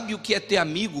sabe o que é ter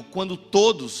amigo quando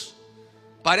todos,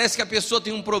 parece que a pessoa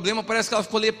tem um problema, parece que ela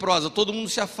ficou leprosa, todo mundo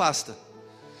se afasta.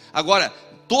 Agora,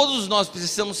 todos nós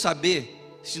precisamos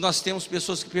saber se nós temos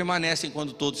pessoas que permanecem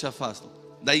quando todos se afastam.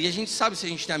 Daí a gente sabe se a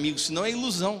gente tem amigos, senão é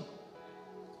ilusão.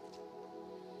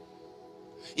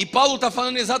 E Paulo está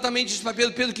falando exatamente isso para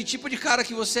Pedro. Pedro, que tipo de cara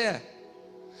que você é?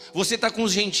 Você está com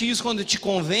os gentios quando te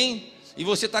convém, e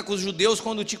você está com os judeus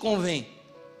quando te convém.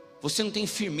 Você não tem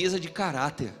firmeza de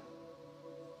caráter.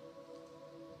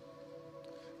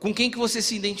 Com quem que você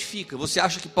se identifica? Você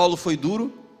acha que Paulo foi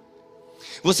duro?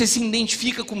 Você se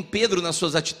identifica com Pedro nas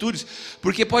suas atitudes?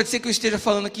 Porque pode ser que eu esteja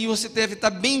falando aqui e você deve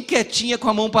estar bem quietinha com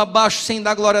a mão para baixo, sem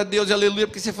dar glória a Deus e aleluia,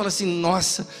 porque você fala assim: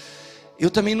 nossa, eu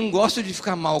também não gosto de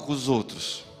ficar mal com os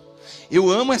outros.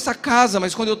 Eu amo essa casa,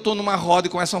 mas quando eu estou numa roda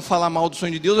e começam a falar mal do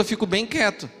sonho de Deus, eu fico bem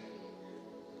quieto.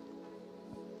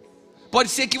 Pode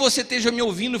ser que você esteja me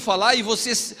ouvindo falar e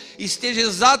você esteja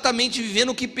exatamente vivendo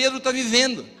o que Pedro está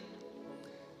vivendo.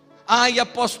 Ai,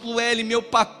 apóstolo L, meu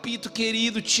papito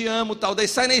querido, te amo, tal. Daí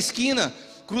sai na esquina,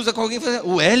 cruza com alguém e fala: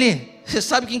 o L? Você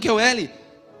sabe quem que é o L?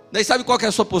 Daí sabe qual que é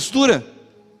a sua postura?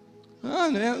 Ah,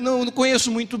 não conheço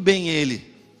muito bem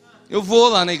ele. Eu vou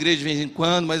lá na igreja de vez em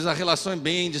quando, mas a relação é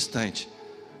bem distante.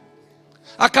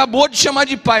 Acabou de chamar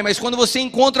de pai, mas quando você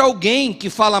encontra alguém que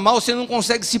fala mal, você não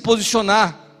consegue se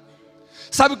posicionar.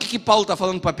 Sabe o que Paulo está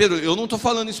falando para Pedro? Eu não estou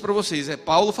falando isso para vocês, é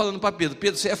Paulo falando para Pedro: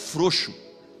 Pedro, você é frouxo.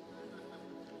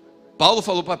 Paulo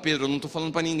falou para Pedro, eu não estou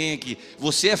falando para ninguém aqui.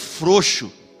 Você é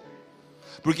frouxo,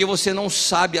 porque você não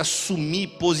sabe assumir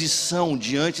posição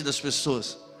diante das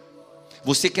pessoas.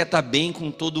 Você quer estar bem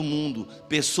com todo mundo.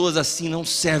 Pessoas assim não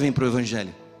servem para o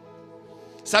evangelho.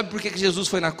 Sabe por que Jesus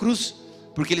foi na cruz?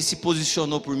 Porque ele se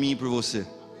posicionou por mim e por você.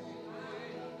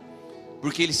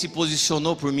 Porque ele se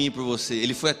posicionou por mim e por você.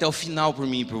 Ele foi até o final por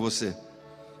mim e por você.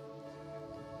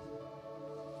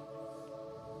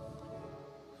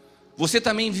 Você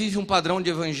também vive um padrão de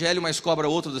evangelho, mas cobra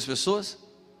outro das pessoas?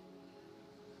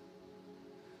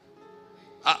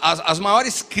 As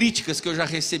maiores críticas que eu já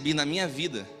recebi na minha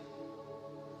vida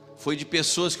foi de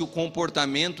pessoas que o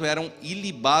comportamento eram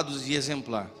ilibados e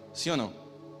exemplar. Sim ou não?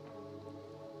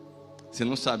 Você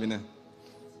não sabe, né?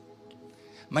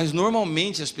 Mas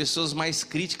normalmente as pessoas mais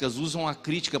críticas usam a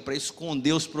crítica para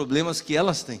esconder os problemas que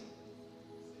elas têm.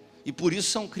 E por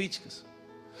isso são críticas.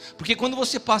 Porque quando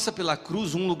você passa pela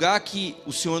cruz, um lugar que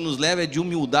o Senhor nos leva é de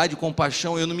humildade e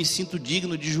compaixão. Eu não me sinto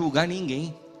digno de julgar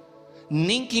ninguém,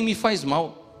 nem quem me faz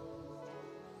mal.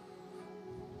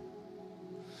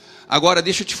 Agora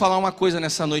deixa eu te falar uma coisa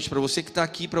nessa noite, para você que está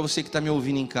aqui, para você que está me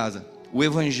ouvindo em casa. O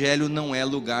evangelho não é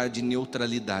lugar de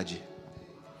neutralidade.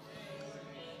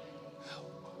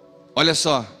 Olha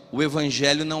só, o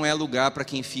evangelho não é lugar para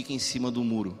quem fica em cima do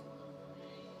muro.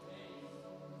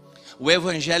 O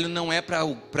evangelho não é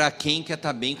para quem quer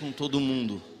estar bem com todo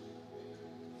mundo.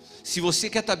 Se você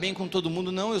quer estar bem com todo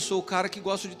mundo, não, eu sou o cara que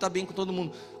gosta de estar bem com todo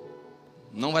mundo,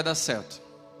 não vai dar certo.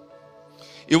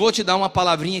 Eu vou te dar uma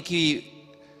palavrinha que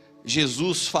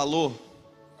Jesus falou,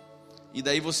 e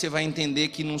daí você vai entender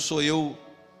que não sou eu,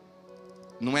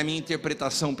 não é minha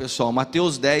interpretação pessoal.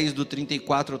 Mateus 10, do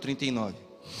 34 ao 39.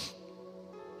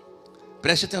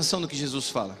 Preste atenção no que Jesus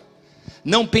fala.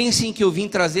 Não pensem que eu vim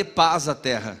trazer paz à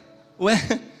terra. Ué,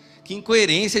 que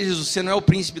incoerência, Jesus, você não é o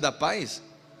príncipe da paz?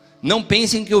 Não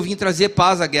pensem que eu vim trazer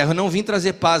paz à guerra. Eu não vim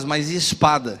trazer paz, mas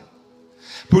espada.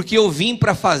 Porque eu vim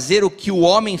para fazer o que o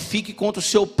homem fique contra o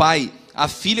seu pai, a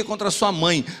filha contra a sua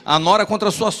mãe, a nora contra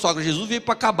a sua sogra. Jesus veio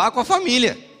para acabar com a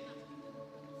família.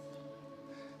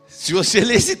 Se você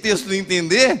ler esse texto e não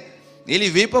entender, ele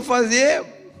veio para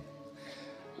fazer...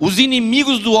 Os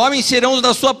inimigos do homem serão os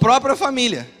da sua própria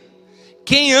família.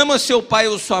 Quem ama seu pai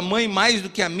ou sua mãe mais do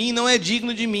que a mim, não é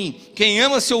digno de mim. Quem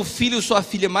ama seu filho ou sua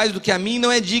filha mais do que a mim,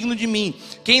 não é digno de mim.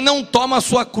 Quem não toma a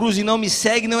sua cruz e não me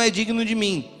segue, não é digno de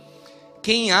mim.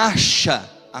 Quem acha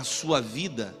a sua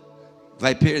vida,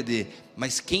 vai perder.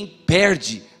 Mas quem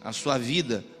perde a sua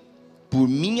vida, por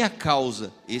minha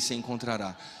causa, esse a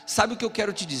encontrará. Sabe o que eu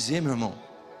quero te dizer, meu irmão?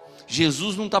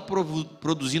 Jesus não está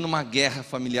produzindo uma guerra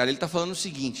familiar. Ele está falando o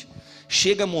seguinte: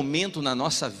 chega momento na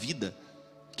nossa vida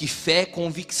que fé é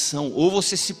convicção. Ou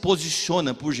você se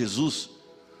posiciona por Jesus,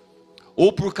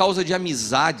 ou por causa de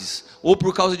amizades, ou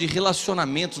por causa de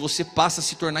relacionamentos, você passa a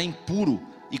se tornar impuro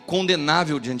e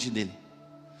condenável diante dele.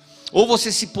 Ou você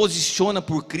se posiciona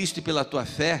por Cristo e pela tua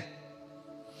fé,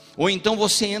 ou então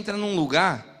você entra num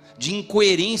lugar de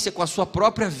incoerência com a sua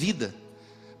própria vida,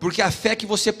 porque a fé que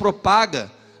você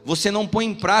propaga, você não põe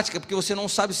em prática, porque você não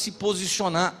sabe se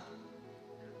posicionar.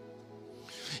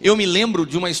 Eu me lembro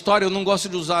de uma história, eu não gosto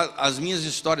de usar as minhas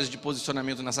histórias de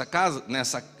posicionamento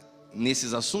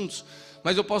nesses assuntos,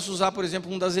 mas eu posso usar, por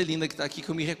exemplo, um da Zelinda que está aqui, que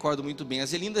eu me recordo muito bem. A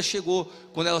Zelinda chegou,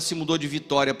 quando ela se mudou de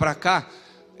Vitória para cá,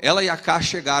 ela e a Cá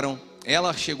chegaram, ela,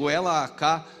 a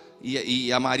Cá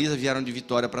e a Marisa vieram de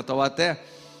Vitória para Taubaté,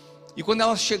 e quando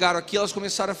elas chegaram aqui, elas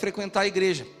começaram a frequentar a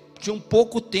igreja. Tinham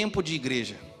pouco tempo de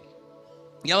igreja.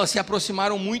 E elas se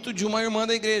aproximaram muito de uma irmã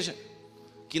da igreja,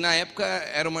 que na época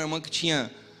era uma irmã que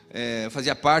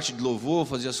fazia parte de louvor,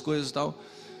 fazia as coisas e tal.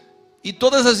 E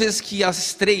todas as vezes que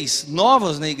as 3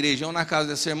 novas na igreja iam na casa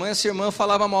dessa irmã, essa irmã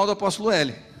falava mal do apóstolo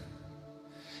L.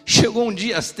 Chegou um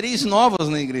dia, as 3 novas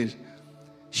na igreja,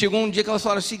 chegou um dia que elas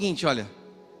falaram o seguinte: olha,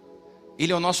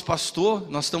 ele é o nosso pastor,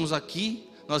 nós estamos aqui,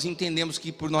 nós entendemos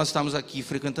que por nós estarmos aqui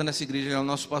frequentando essa igreja, ele é o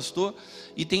nosso pastor,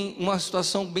 e tem uma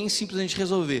situação bem simples a gente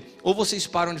resolver: ou vocês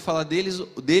param de falar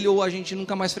dele, ou a gente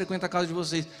nunca mais frequenta a casa de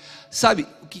vocês. Sabe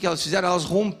o que elas fizeram? Elas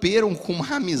romperam com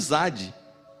uma amizade,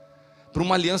 por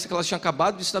uma aliança que elas tinham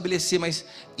acabado de estabelecer. Mas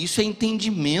isso é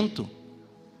entendimento,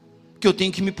 que eu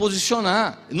tenho que me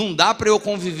posicionar. Não dá para eu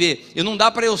conviver, não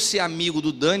dá para eu ser amigo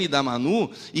do Dani e da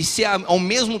Manu e ser ao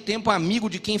mesmo tempo amigo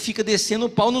de quem fica descendo o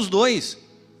pau nos dois.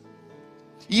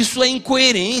 Isso é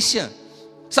incoerência.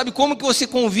 Sabe como que você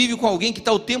convive com alguém que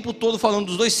está o tempo todo falando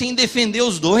dos dois sem defender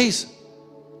os dois?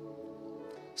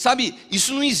 Sabe,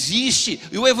 isso não existe.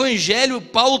 E o evangelho,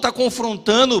 Paulo está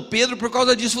confrontando Pedro por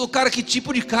causa disso. Falou: cara, que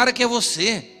tipo de cara que é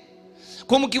você?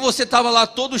 Como que você estava lá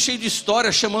todo cheio de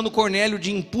história, chamando Cornélio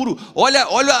de impuro? Olha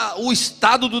o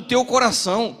estado do teu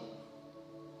coração.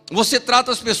 Você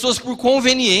trata as pessoas por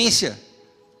conveniência,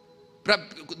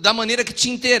 da maneira que te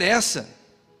interessa.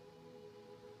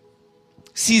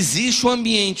 Se existe um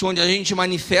ambiente onde a gente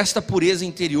manifesta a pureza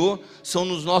interior, são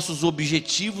nos nossos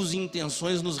objetivos e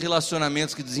intenções nos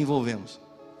relacionamentos que desenvolvemos.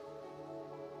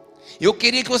 Eu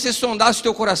queria que você sondasse o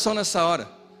teu coração nessa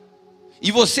hora, e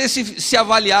você se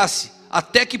avaliasse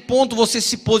até que ponto você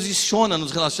se posiciona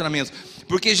nos relacionamentos,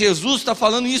 porque Jesus está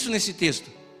falando isso nesse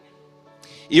texto.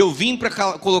 Eu vim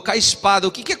para colocar espada.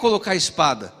 O que é colocar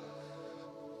espada?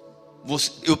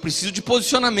 Eu preciso de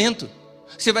posicionamento.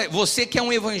 Você quer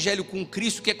um evangelho com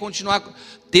Cristo, quer continuar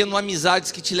tendo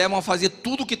amizades que te levam a fazer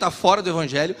tudo que está fora do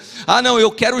evangelho. Ah não, eu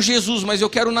quero Jesus, mas eu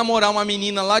quero namorar uma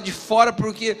menina lá de fora,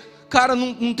 porque, cara,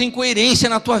 não tem coerência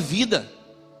na tua vida.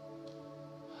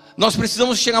 Nós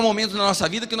precisamos chegar a um momento na nossa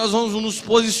vida que nós vamos nos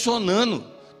posicionando,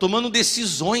 tomando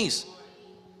decisões.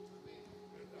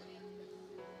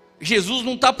 Jesus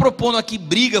não está propondo aqui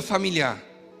briga familiar,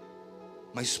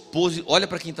 mas olha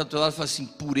para quem está do teu lado e fala assim: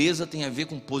 pureza tem a ver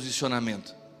com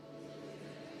posicionamento.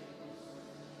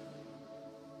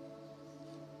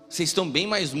 Vocês estão bem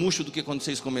mais murchos do que quando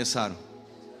vocês começaram.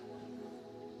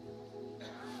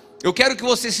 Eu quero que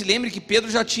você se lembre que Pedro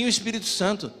já tinha o Espírito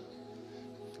Santo.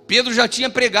 Pedro já tinha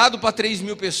pregado para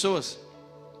 3.000 pessoas.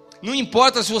 Não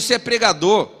importa se você é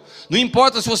pregador, não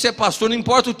importa se você é pastor, não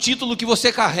importa o título que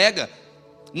você carrega.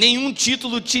 Nenhum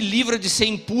título te livra de ser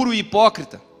impuro e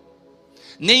hipócrita.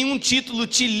 Nenhum título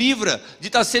te livra de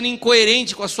estar sendo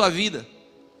incoerente com a sua vida.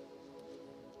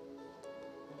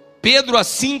 Pedro,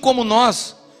 assim como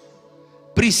nós,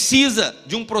 precisa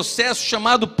de um processo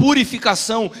chamado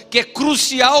purificação, que é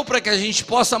crucial para que a gente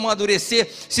possa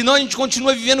amadurecer, senão a gente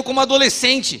continua vivendo como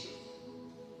adolescente.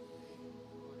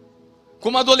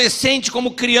 Como adolescente,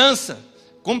 como criança,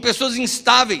 como pessoas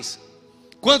instáveis.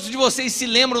 Quantos de vocês se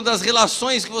lembram das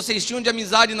relações que vocês tinham de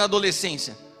amizade na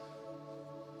adolescência?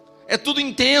 É tudo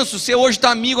intenso. Você hoje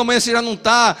está amigo, amanhã você já não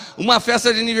está. Uma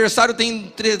festa de aniversário tem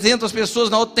 300 pessoas,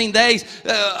 na outra tem 10.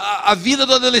 A vida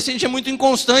do adolescente é muito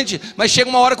inconstante, mas chega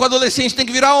uma hora que o adolescente tem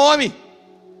que virar homem.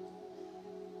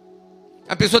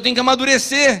 A pessoa tem que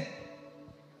amadurecer.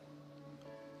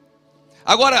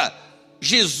 Agora,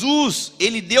 Jesus,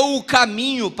 ele deu o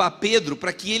caminho para Pedro,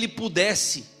 para que ele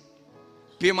pudesse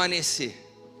permanecer.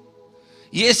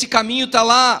 E esse caminho está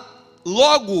lá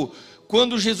logo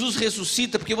quando Jesus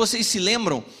ressuscita, porque vocês se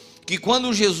lembram que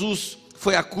quando Jesus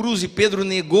foi à cruz e Pedro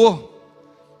negou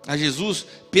a Jesus,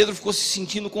 Pedro ficou se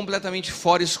sentindo completamente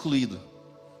fora, excluído,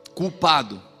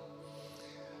 culpado.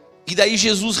 E daí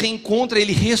Jesus reencontra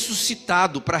ele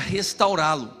ressuscitado para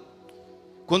restaurá-lo.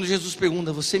 Quando Jesus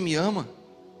pergunta: você me ama?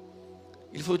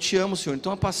 Ele falou: eu te amo, Senhor,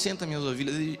 então apacenta minhas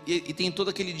ovelhas. E tem todo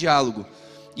aquele diálogo.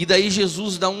 E daí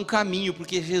Jesus dá um caminho,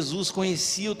 porque Jesus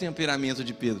conhecia o temperamento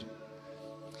de Pedro.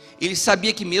 Ele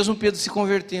sabia que mesmo Pedro se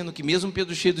convertendo, que mesmo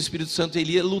Pedro cheio do Espírito Santo,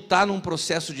 ele ia lutar num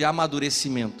processo de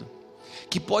amadurecimento,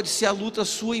 que pode ser a luta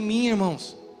sua e minha,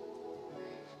 irmãos.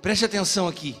 Preste atenção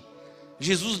aqui.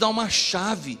 Jesus dá uma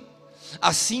chave.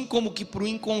 Assim como que para o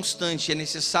inconstante é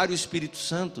necessário o Espírito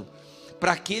Santo,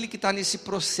 para aquele que está nesse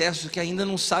processo, que ainda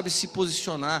não sabe se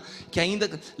posicionar, que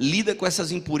ainda lida com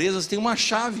essas impurezas, tem uma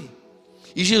chave.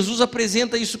 E Jesus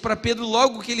apresenta isso para Pedro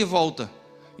logo que ele volta,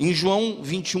 em João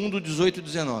 21, do 18 e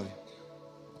 19.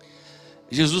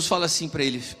 Jesus fala assim para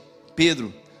ele: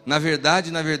 Pedro, na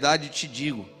verdade te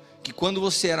digo, que quando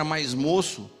você era mais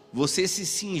moço, você se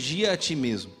cingia a ti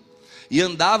mesmo, e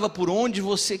andava por onde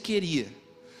você queria.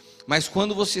 Mas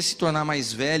quando você se tornar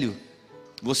mais velho,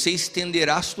 você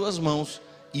estenderá as tuas mãos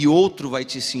e outro vai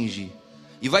te cingir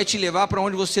e vai te levar para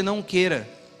onde você não queira.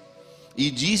 E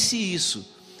disse isso,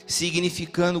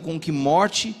 significando com que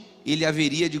morte ele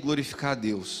haveria de glorificar a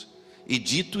Deus. E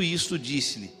dito isto,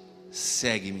 disse-lhe: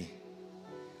 segue-me.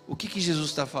 O que Jesus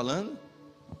está falando?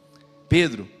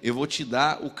 Pedro, eu vou te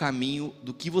dar o caminho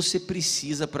do que você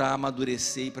precisa para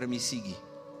amadurecer e para me seguir.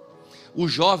 O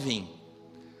jovem,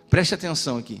 preste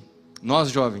atenção aqui, nós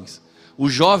jovens, o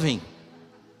jovem,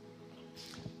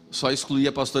 só excluí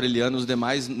a pastora Eliana, os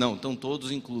demais não, estão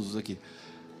todos inclusos aqui.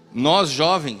 Nós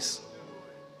jovens,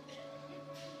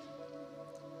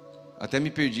 até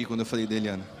me perdi quando eu falei da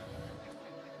Eliana.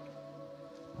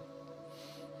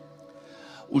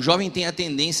 O jovem tem a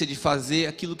tendência de fazer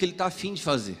aquilo que ele está afim de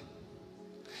fazer.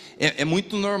 É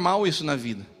muito normal isso na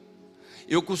vida.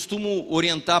 Eu costumo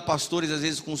orientar pastores às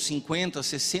vezes com 50,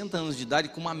 60 anos de idade,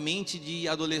 com uma mente de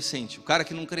adolescente, o cara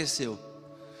que não cresceu.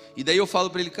 E daí eu falo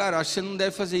para ele: cara, acho que você não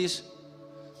deve fazer isso.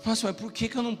 Nossa, mas por que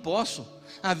eu não posso?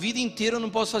 A vida inteira eu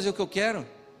não posso fazer o que eu quero?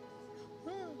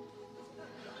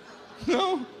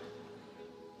 Não.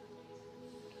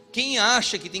 Quem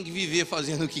acha que tem que viver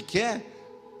fazendo o que quer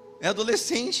é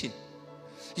adolescente.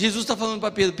 Jesus está falando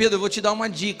para Pedro: Pedro, eu vou te dar uma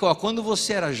dica, ó. Quando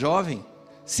você era jovem,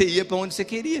 você ia para onde você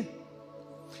queria,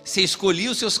 você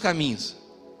escolhia os seus caminhos.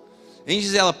 Hein,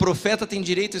 Gisela, profeta tem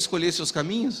direito a escolher seus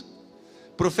caminhos?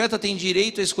 Profeta tem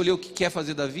direito a escolher o que quer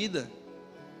fazer da vida?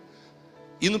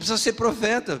 E não precisa ser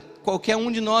profeta, qualquer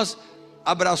um de nós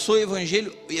abraçou o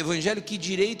evangelho, que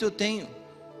direito eu tenho?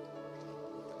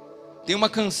 Tem uma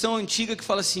canção antiga que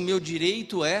fala assim: meu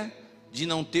direito é de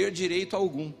não ter direito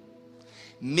algum,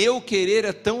 meu querer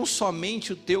é tão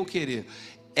somente o teu querer.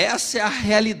 Essa é a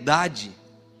realidade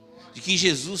de que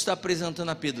Jesus está apresentando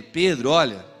a Pedro. Pedro,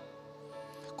 olha,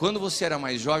 quando você era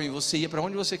mais jovem, você ia para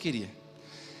onde você queria.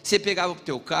 Você pegava o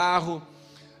teu carro,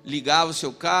 ligava o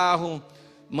seu carro,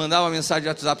 mandava uma mensagem de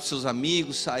WhatsApp para os seus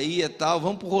amigos, saía e tal,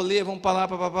 vamos para o rolê, vamos para lá,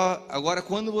 papapá. Agora,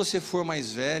 quando você for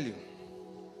mais velho,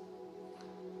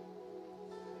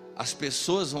 as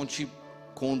pessoas vão te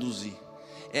conduzir.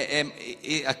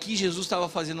 Aqui Jesus estava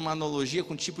fazendo uma analogia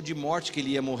com o tipo de morte que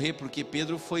ele ia morrer, porque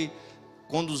Pedro foi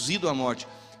conduzido à morte.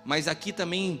 Mas aqui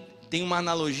também tem uma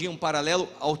analogia, um paralelo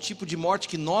ao tipo de morte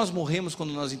que nós morremos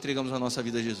quando nós entregamos a nossa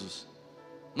vida a Jesus.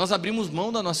 Nós abrimos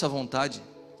mão da nossa vontade.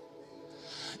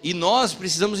 E nós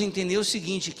precisamos entender o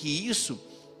seguinte, que isso,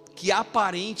 que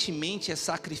aparentemente é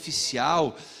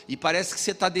sacrificial, e parece que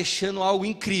você está deixando algo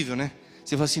incrível, né?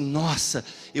 Você fala assim: nossa,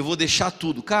 eu vou deixar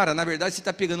tudo. Cara, na verdade você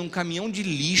está pegando um caminhão de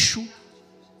lixo,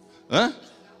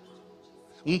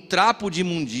 um trapo de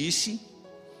imundície.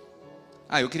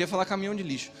 Eu queria falar caminhão de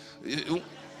lixo.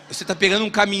 Você está pegando um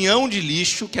caminhão de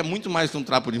lixo, que é muito mais que um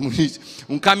trapo de imundície.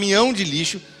 Um caminhão de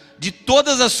lixo, de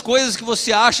todas as coisas que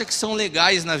você acha que são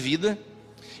legais na vida,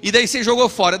 e daí você jogou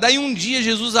fora. Daí um dia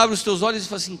Jesus abre os teus olhos e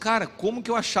fala assim: cara, como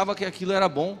que eu achava que aquilo era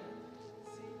bom?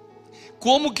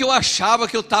 Como que eu achava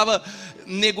que eu estava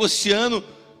negociando?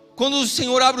 Quando o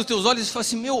Senhor abre os teus olhos e fala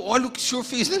assim: meu, olha o que o Senhor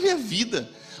fez na minha vida,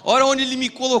 olha onde Ele me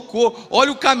colocou,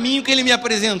 olha o caminho que Ele me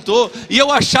apresentou, e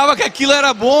eu achava que aquilo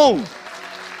era bom.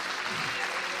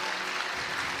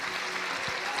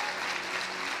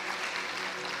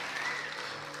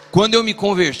 Quando eu me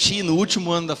converti no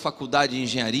último ano da faculdade de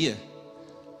engenharia,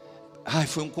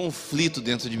 foi um conflito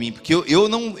dentro de mim, porque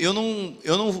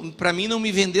para mim não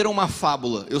me venderam uma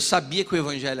fábula. Eu sabia que o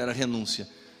evangelho era renúncia,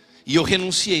 e eu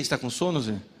renunciei. Está com sono,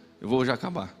 Zé? Eu vou já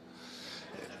acabar.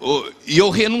 E eu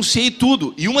renunciei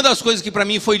tudo, e uma das coisas que para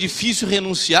mim foi difícil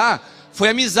renunciar foi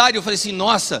a amizade. Eu falei assim: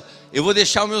 nossa, eu vou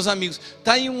deixar os meus amigos.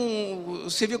 Tá aí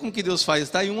você vê como que Deus faz.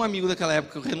 Tá aí um amigo daquela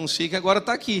época que eu renunciei, que agora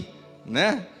está aqui,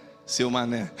 né? Seu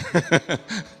mané.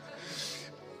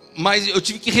 Mas eu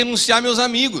tive que renunciar meus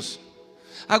amigos.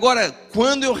 Agora,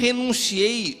 quando eu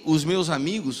renunciei os meus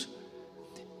amigos,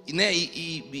 né,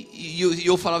 e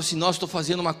eu falava assim: nossa, estou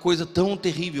fazendo uma coisa tão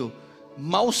terrível.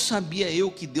 Mal sabia eu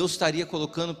que Deus estaria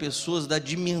colocando pessoas da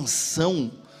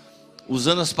dimensão,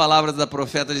 usando as palavras da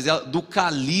profeta, do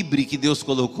calibre que Deus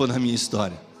colocou na minha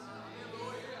história.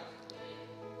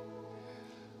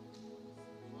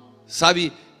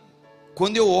 Sabe,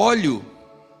 quando eu olho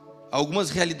algumas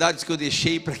realidades que eu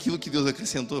deixei para aquilo que Deus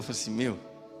acrescentou, eu falo assim: meu,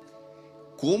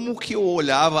 como que eu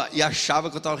olhava e achava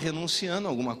que eu estava renunciando a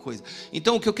alguma coisa?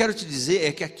 Então o que eu quero te dizer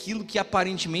é que aquilo que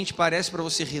aparentemente parece para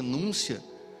você renúncia,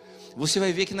 você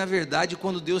vai ver que na verdade,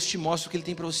 quando Deus te mostra o que Ele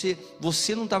tem para você,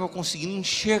 você não estava conseguindo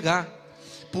enxergar.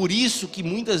 Por isso que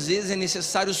muitas vezes é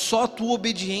necessário só a tua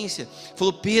obediência.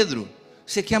 Falou: Pedro,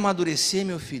 você quer amadurecer,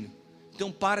 meu filho?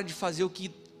 Então para de fazer o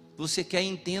que você quer, e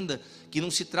entenda que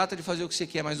não se trata de fazer o que você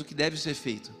quer, mas o que deve ser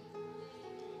feito.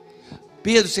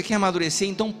 Pedro, você quer amadurecer?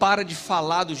 Então para de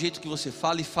falar do jeito que você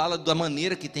fala e fala da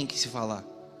maneira que tem que se falar.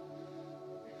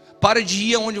 Para de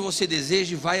ir aonde você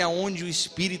deseja e vai aonde o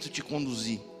Espírito te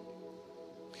conduzir.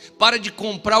 Para de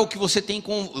comprar o que você tem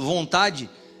com vontade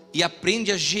e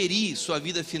aprende a gerir sua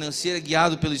vida financeira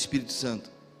guiado pelo Espírito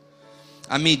Santo.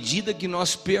 À medida que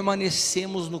nós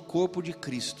permanecemos no corpo de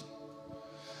Cristo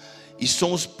e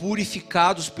somos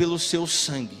purificados pelo seu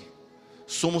sangue,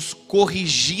 somos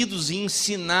corrigidos e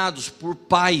ensinados por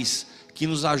pais que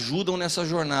nos ajudam nessa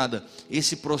jornada,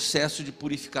 esse processo de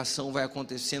purificação vai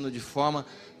acontecendo de forma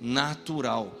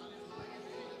natural.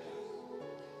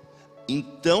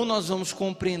 Então nós vamos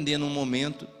compreender num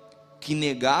momento que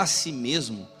negar a si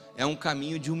mesmo é um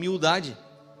caminho de humildade,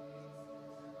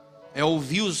 é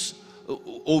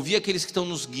ouvir aqueles que estão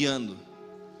nos guiando.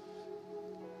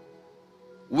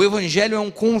 O Evangelho é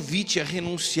um convite a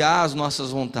renunciar às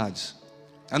nossas vontades,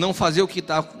 a não fazer o que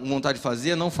está com vontade de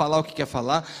fazer, a não falar o que quer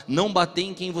falar, não bater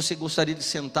em quem você gostaria de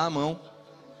sentar a mão,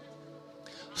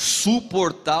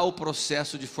 suportar o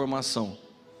processo de formação.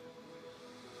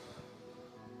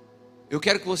 Eu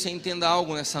quero que você entenda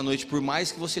algo nessa noite. Por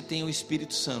mais que você tenha o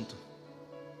Espírito Santo,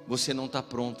 você não está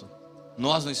pronto,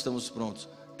 nós não estamos prontos,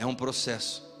 é um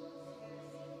processo.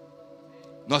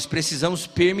 Nós precisamos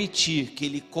permitir que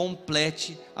Ele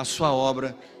complete a sua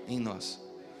obra em nós.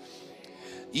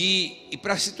 E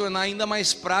para se tornar ainda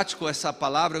mais prático essa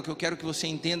palavra, o que eu quero que você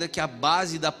entenda é que a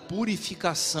base da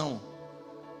purificação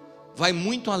vai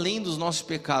muito além dos nossos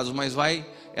pecados, mas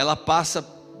ela passa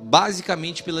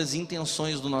basicamente pelas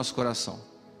intenções do nosso coração.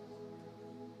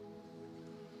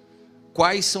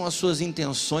 Quais são as suas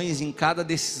intenções em cada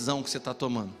decisão que você está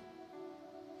tomando?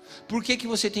 Por que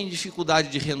você tem dificuldade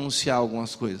de renunciar a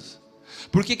algumas coisas?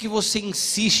 Por que você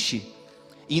insiste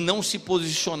em não se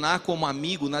posicionar como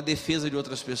amigo na defesa de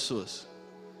outras pessoas?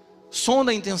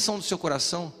 Sonda a intenção do seu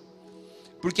coração,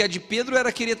 porque a de Pedro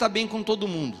era querer estar bem com todo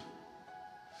mundo.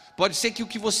 Pode ser que o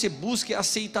que você busca é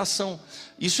aceitação.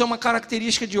 Isso é uma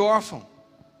característica de órfão,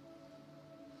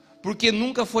 porque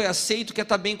nunca foi aceito, quer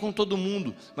estar bem com todo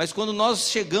mundo. Mas quando nós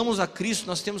chegamos a Cristo,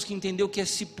 nós temos que entender o que é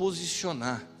se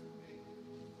posicionar.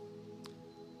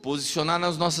 Posicionar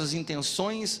nas nossas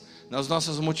intenções, nas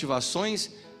nossas motivações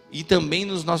e também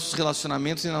nos nossos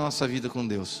relacionamentos e na nossa vida com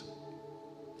Deus.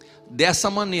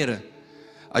 Dessa maneira,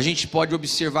 a gente pode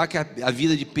observar que a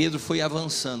vida de Pedro foi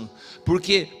avançando,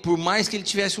 porque por mais que ele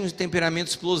tivesse um temperamento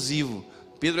explosivo,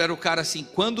 Pedro era o cara assim,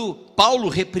 quando Paulo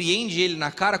repreende ele na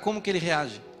cara, como que ele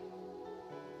reage?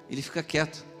 Ele fica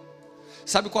quieto.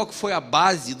 Sabe qual que foi a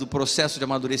base do processo de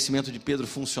amadurecimento de Pedro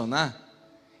funcionar?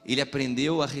 Ele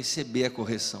aprendeu a receber a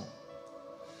correção.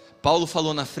 Paulo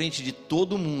falou na frente de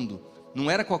todo mundo, não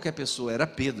era qualquer pessoa, era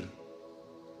Pedro.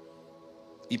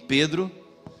 E Pedro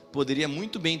poderia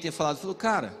muito bem ter falou,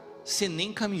 cara, você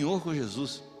nem caminhou com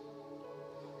Jesus.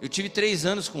 Eu tive 3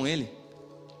 anos com ele,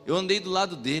 eu andei do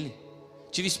lado dele,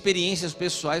 tive experiências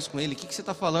pessoais com ele. O que você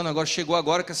está falando agora? Chegou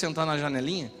agora, quer sentar na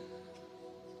janelinha?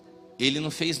 Ele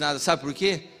não fez nada, sabe por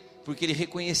quê? Porque ele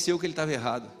reconheceu que ele estava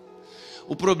errado.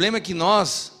 O problema é que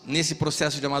nós, nesse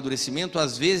processo de amadurecimento,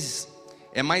 às vezes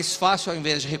é mais fácil, ao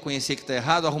invés de reconhecer que está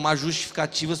errado, arrumar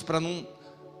justificativas para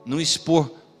não expor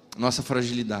nossa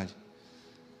fragilidade.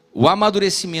 O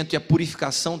amadurecimento e a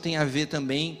purificação tem a ver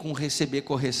também com receber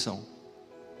correção.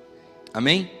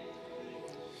 Amém?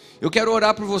 Eu quero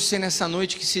orar por você nessa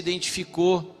noite que se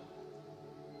identificou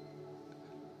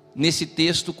nesse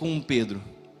texto com Pedro.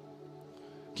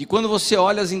 Que quando você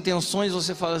olha as intenções,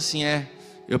 você fala assim,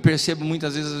 eu percebo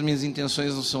muitas vezes as minhas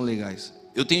intenções não são legais.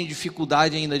 Eu tenho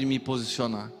dificuldade ainda de me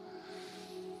posicionar.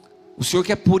 O Senhor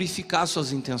quer purificar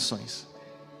suas intenções.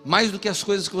 Mais do que as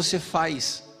coisas que você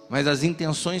faz, mas as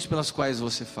intenções pelas quais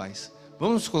você faz.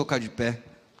 Vamos nos colocar de pé.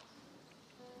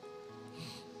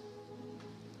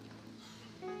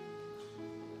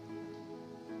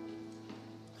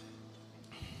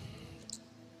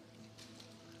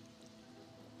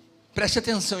 Preste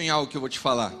atenção em algo que eu vou te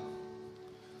falar.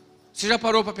 Você já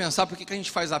parou para pensar por que a gente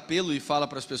faz apelo e fala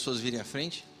para as pessoas virem à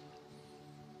frente?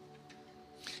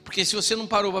 Porque se você não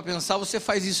parou para pensar, você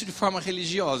faz isso de forma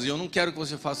religiosa. E eu não quero que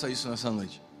você faça isso nessa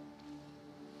noite.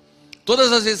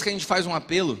 Todas as vezes que a gente faz um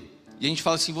apelo, e a gente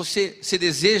fala assim, você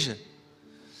deseja?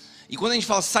 E quando a gente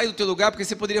fala, sai do teu lugar, porque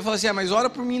você poderia falar assim, mas ora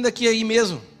por mim daqui aí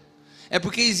mesmo. É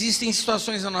porque existem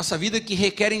situações na nossa vida que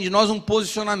requerem de nós um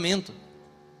posicionamento.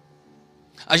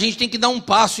 A gente tem que dar um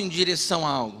passo em direção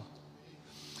a algo.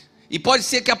 E pode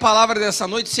ser que a palavra dessa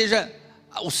noite seja,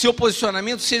 o seu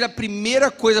posicionamento seja a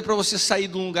primeira coisa para você sair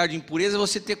de um lugar de impureza,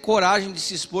 você ter coragem de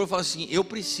se expor e falar assim, eu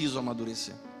preciso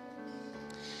amadurecer.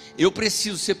 Eu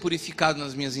preciso ser purificado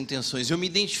nas minhas intenções. Eu me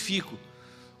identifico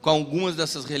com algumas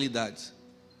dessas realidades.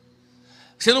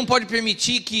 Você não pode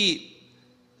permitir que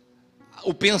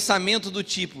o pensamento do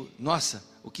tipo, nossa,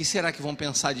 o que será que vão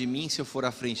pensar de mim se eu for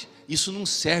à frente? Isso não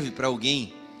serve para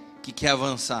alguém que quer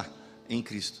avançar em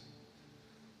Cristo.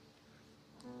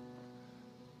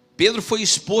 Pedro foi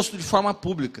exposto de forma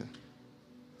pública.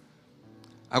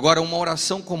 Agora, uma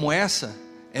oração como essa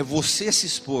é você se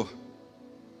expor.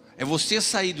 É você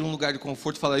sair de um lugar de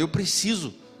conforto e falar, eu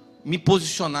preciso me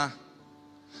posicionar.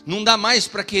 Não dá mais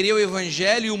para querer o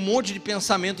evangelho e um monte de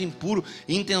pensamento impuro,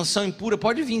 intenção impura.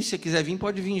 Pode vir, se você quiser vir,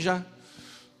 pode vir já.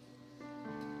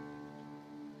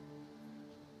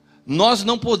 Nós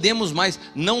não podemos mais,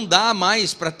 não dá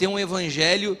mais para ter um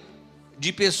evangelho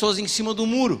de pessoas em cima do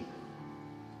muro.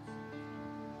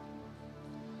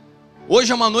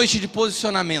 Hoje é uma noite de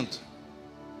posicionamento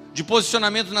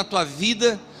na tua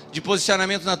vida, de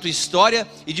posicionamento na tua história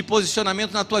e de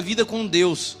posicionamento na tua vida com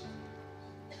Deus.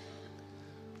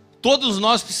 Todos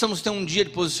nós precisamos ter um dia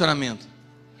de posicionamento.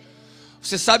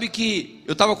 Você sabe que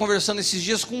eu estava conversando esses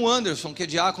dias com o Anderson, que é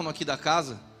diácono aqui da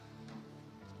casa,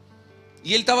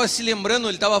 e ele estava se lembrando,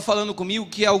 ele estava falando comigo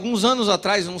que alguns anos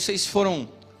atrás, não sei se foram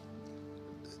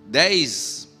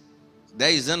 10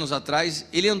 anos atrás,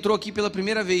 ele entrou aqui pela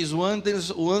primeira vez. O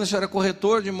Anderson era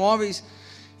corretor de imóveis,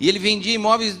 e ele vendia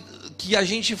imóveis que a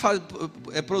gente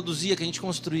produzia, que a gente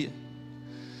construía.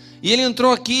 E ele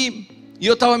entrou aqui, e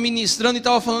eu estava ministrando e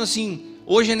estava falando assim,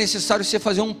 hoje é necessário você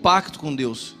fazer um pacto com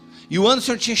Deus. E o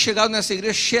Anderson tinha chegado nessa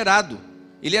igreja cheirado,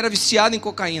 ele era viciado em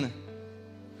cocaína,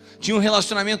 tinha um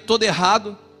relacionamento todo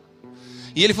errado,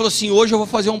 e ele falou assim, hoje eu vou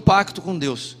fazer um pacto com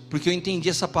Deus, porque eu entendi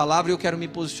essa palavra e eu quero me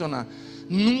posicionar.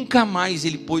 Nunca mais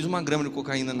ele pôs uma grama de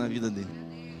cocaína na vida dele.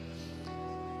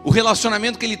 O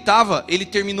relacionamento que ele estava, ele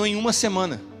terminou em uma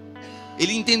semana.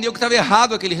 Ele entendeu que estava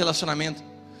errado aquele relacionamento.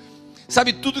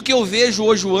 Sabe, tudo que eu vejo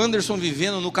hoje o Anderson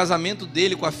vivendo no casamento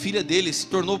dele, com a filha dele, se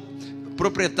tornou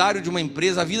proprietário de uma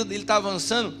empresa, a vida dele está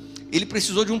avançando, ele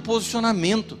precisou de um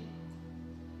posicionamento.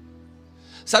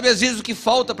 Sabe, às vezes o que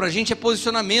falta para a gente é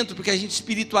posicionamento, porque a gente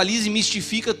espiritualiza e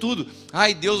mistifica tudo.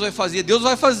 Ai, Deus vai fazer,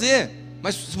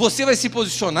 mas você vai se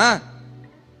posicionar,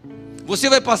 você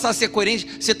vai passar a ser coerente.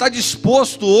 Você está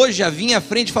disposto hoje a vir à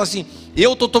frente e falar assim,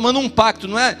 eu estou tomando um pacto,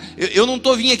 não é? Eu não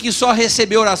estou vindo aqui só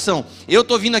receber oração, eu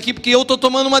estou vindo aqui porque eu estou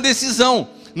tomando uma decisão.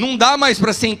 Não dá mais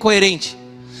para ser incoerente,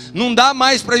 não dá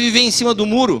mais para viver em cima do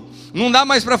muro, não dá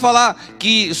mais para falar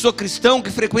que sou cristão, que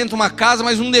frequento uma casa,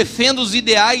 mas não defendo os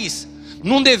ideais,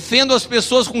 não defendo as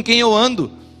pessoas com quem eu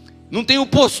ando, não tenho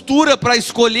postura para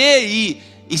escolher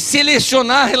e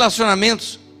selecionar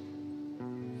relacionamentos.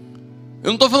 Eu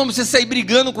não estou falando para você sair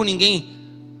brigando com ninguém,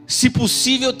 se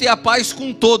possível ter a paz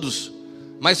com todos,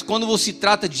 mas quando se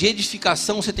trata de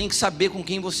edificação, você tem que saber com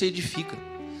quem você edifica.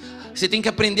 Você tem que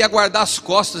aprender a guardar as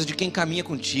costas de quem caminha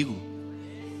contigo.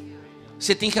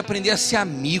 Você tem que aprender a ser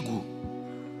amigo.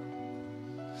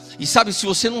 E sabe, se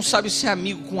você não sabe ser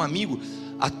amigo com um amigo,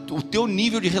 o teu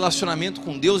nível de relacionamento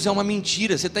com Deus é uma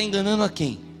mentira. Você está enganando a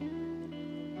quem?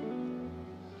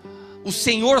 O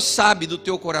Senhor sabe do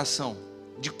teu coração,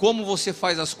 de como você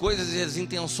faz as coisas e as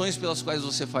intenções pelas quais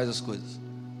você faz as coisas.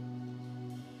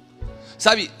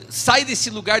 Sabe, sai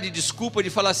desse lugar de desculpa de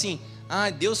falar assim,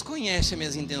 ah, Deus conhece as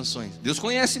minhas intenções. Deus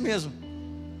conhece mesmo,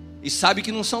 e sabe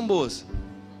que não são boas.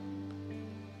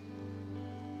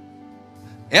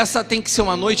 Essa tem que ser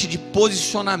uma noite de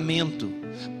posicionamento.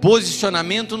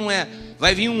 Posicionamento não é,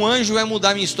 vai vir um anjo e vai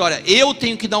mudar a minha história. Eu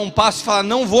tenho que dar um passo e falar,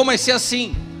 não vou mais ser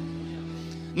assim.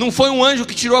 Não foi um anjo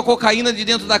que tirou a cocaína de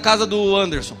dentro da casa do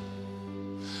Anderson.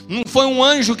 Não foi um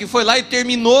anjo que foi lá e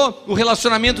terminou o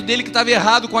relacionamento dele que estava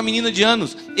errado com a menina de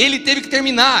anos. Ele teve que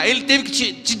terminar, ele teve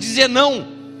que te dizer não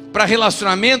para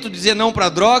relacionamento, dizer não para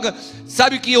droga.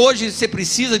 Sabe que hoje você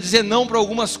precisa dizer não para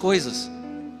algumas coisas.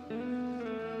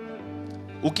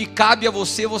 O que cabe a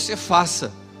você, você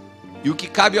faça. E o que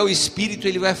cabe ao Espírito,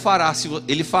 Ele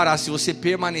fará se você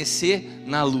permanecer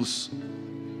na luz,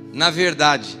 na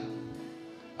verdade.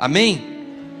 Amém?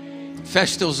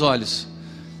 Feche teus olhos.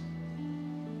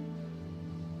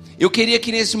 Eu queria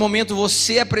que nesse momento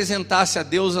você apresentasse a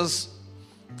Deus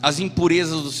as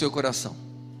impurezas do seu coração.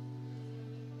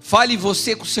 Fale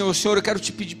você com o Senhor. Senhor, eu quero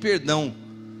te pedir perdão,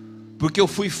 porque eu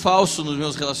fui falso nos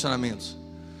meus relacionamentos,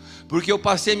 porque eu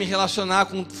passei a me relacionar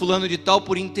com fulano de tal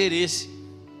por interesse,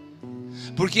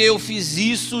 porque eu fiz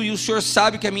isso e o Senhor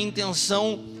sabe que a minha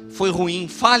intenção foi ruim.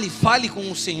 Fale com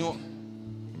o Senhor.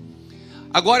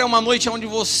 Agora é uma noite onde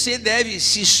você deve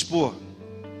se expor.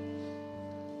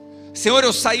 Senhor,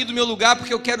 eu saí do meu lugar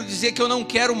porque eu quero dizer que eu não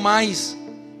quero mais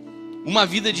uma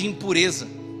vida de impureza.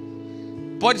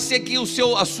 Pode ser que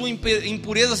a sua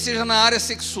impureza seja na área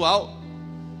sexual.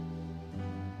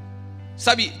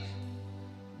 Sabe,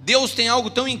 Deus tem algo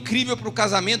tão incrível para o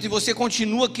casamento e você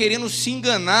continua querendo se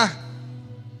enganar.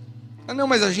 Ah não,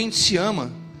 mas a gente se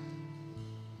ama.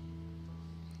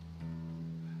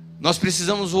 Nós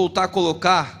precisamos voltar a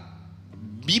colocar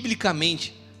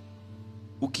biblicamente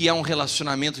o que é um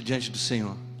relacionamento diante do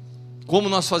Senhor. Como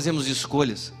nós fazemos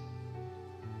escolhas.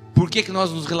 Por que nós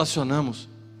nos relacionamos?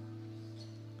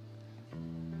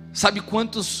 Sabe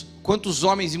quantos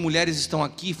homens e mulheres estão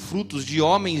aqui, frutos de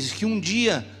homens que um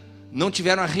dia não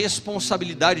tiveram a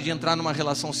responsabilidade de entrar numa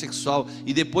relação sexual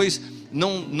e depois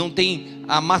não tem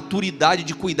a maturidade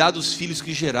de cuidar dos filhos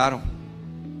que geraram.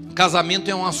 Casamento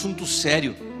é um assunto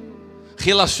sério.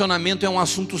 Relacionamento é um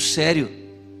assunto sério.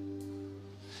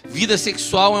 Vida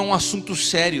sexual é um assunto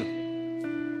sério.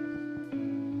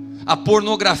 A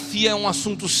pornografia é um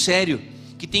assunto sério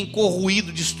que tem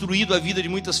corroído, destruído a vida de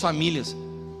muitas famílias.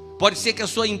 Pode ser que a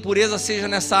sua impureza seja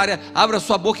nessa área. Abra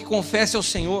sua boca e confesse ao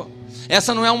Senhor.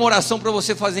 Essa não é uma oração para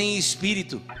você fazer em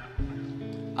espírito.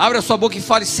 Abra sua boca e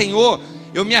fale: Senhor,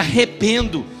 eu me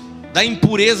arrependo da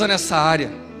impureza nessa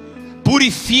área.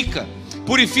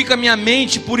 Purifica minha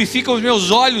mente, purifica os meus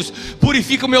olhos,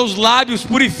 purifica os meus lábios,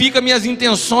 purifica minhas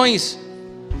intenções.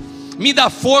 Me dá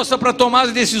força para tomar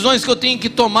as decisões que eu tenho que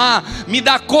tomar. Me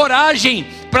dá coragem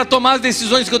para tomar as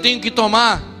decisões que eu tenho que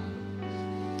tomar.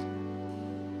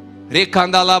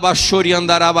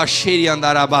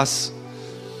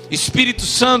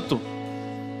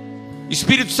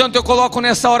 Espírito Santo, eu coloco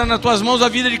nessa hora nas tuas mãos a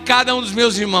vida de cada um dos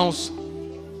meus irmãos.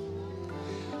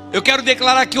 Eu quero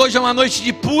declarar que hoje é uma noite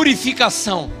de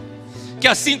purificação. Que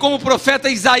assim como o profeta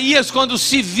Isaías, quando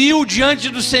se viu diante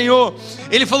do Senhor,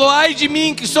 ele falou: ai de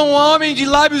mim que sou um homem de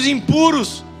lábios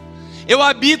impuros, eu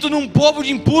habito num povo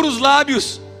de impuros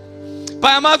lábios.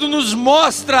 Pai amado, nos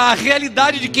mostra a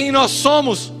realidade de quem nós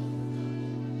somos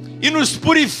e nos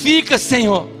purifica,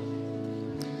 Senhor.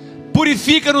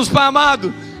 Purifica-nos, Pai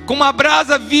amado, com uma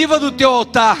brasa viva do teu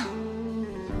altar.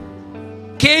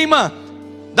 Queima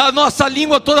da nossa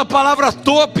língua toda palavra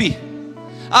torpe.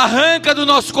 Arranca do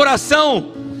nosso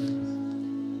coração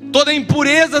toda a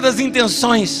impureza das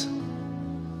intenções.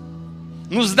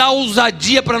 Nos dá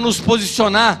ousadia para nos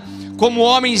posicionar como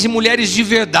homens e mulheres de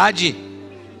verdade,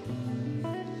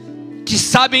 que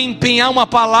sabem empenhar uma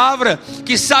palavra,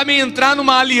 que sabem entrar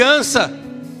numa aliança,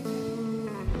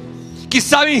 que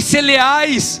sabem ser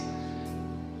leais.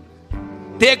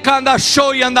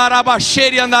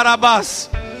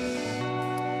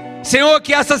 Senhor,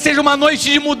 que essa seja uma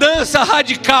noite de mudança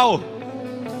radical,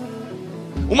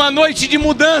 uma noite de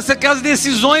mudança, que as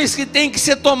decisões que têm que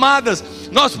ser tomadas,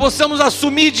 nós possamos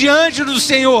assumir diante do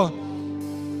Senhor.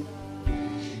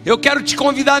 Eu quero te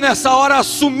convidar nessa hora a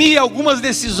assumir algumas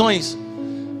decisões.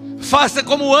 Faça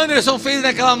como o Anderson fez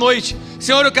naquela noite: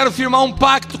 Senhor, eu quero firmar um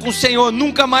pacto com o Senhor,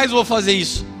 nunca mais vou fazer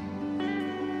isso.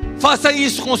 Faça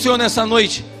isso com o Senhor nessa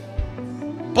noite.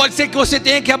 Pode ser que você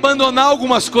tenha que abandonar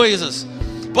algumas coisas.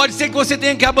 Pode ser que você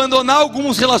tenha que abandonar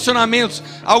alguns relacionamentos,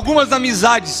 algumas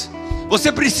amizades.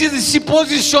 Você precisa se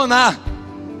posicionar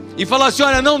e falar assim: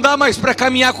 olha, não dá mais para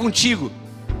caminhar contigo.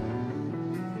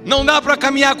 Não dá para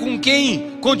caminhar com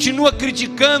quem continua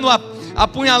criticando,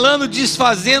 apunhalando,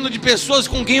 desfazendo de pessoas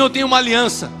com quem eu tenho uma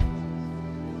aliança.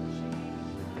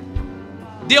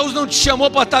 Deus não te chamou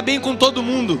para estar bem com todo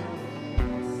mundo.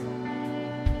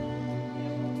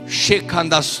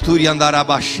 Shekandasturi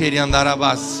andarabaxeri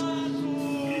andarabás.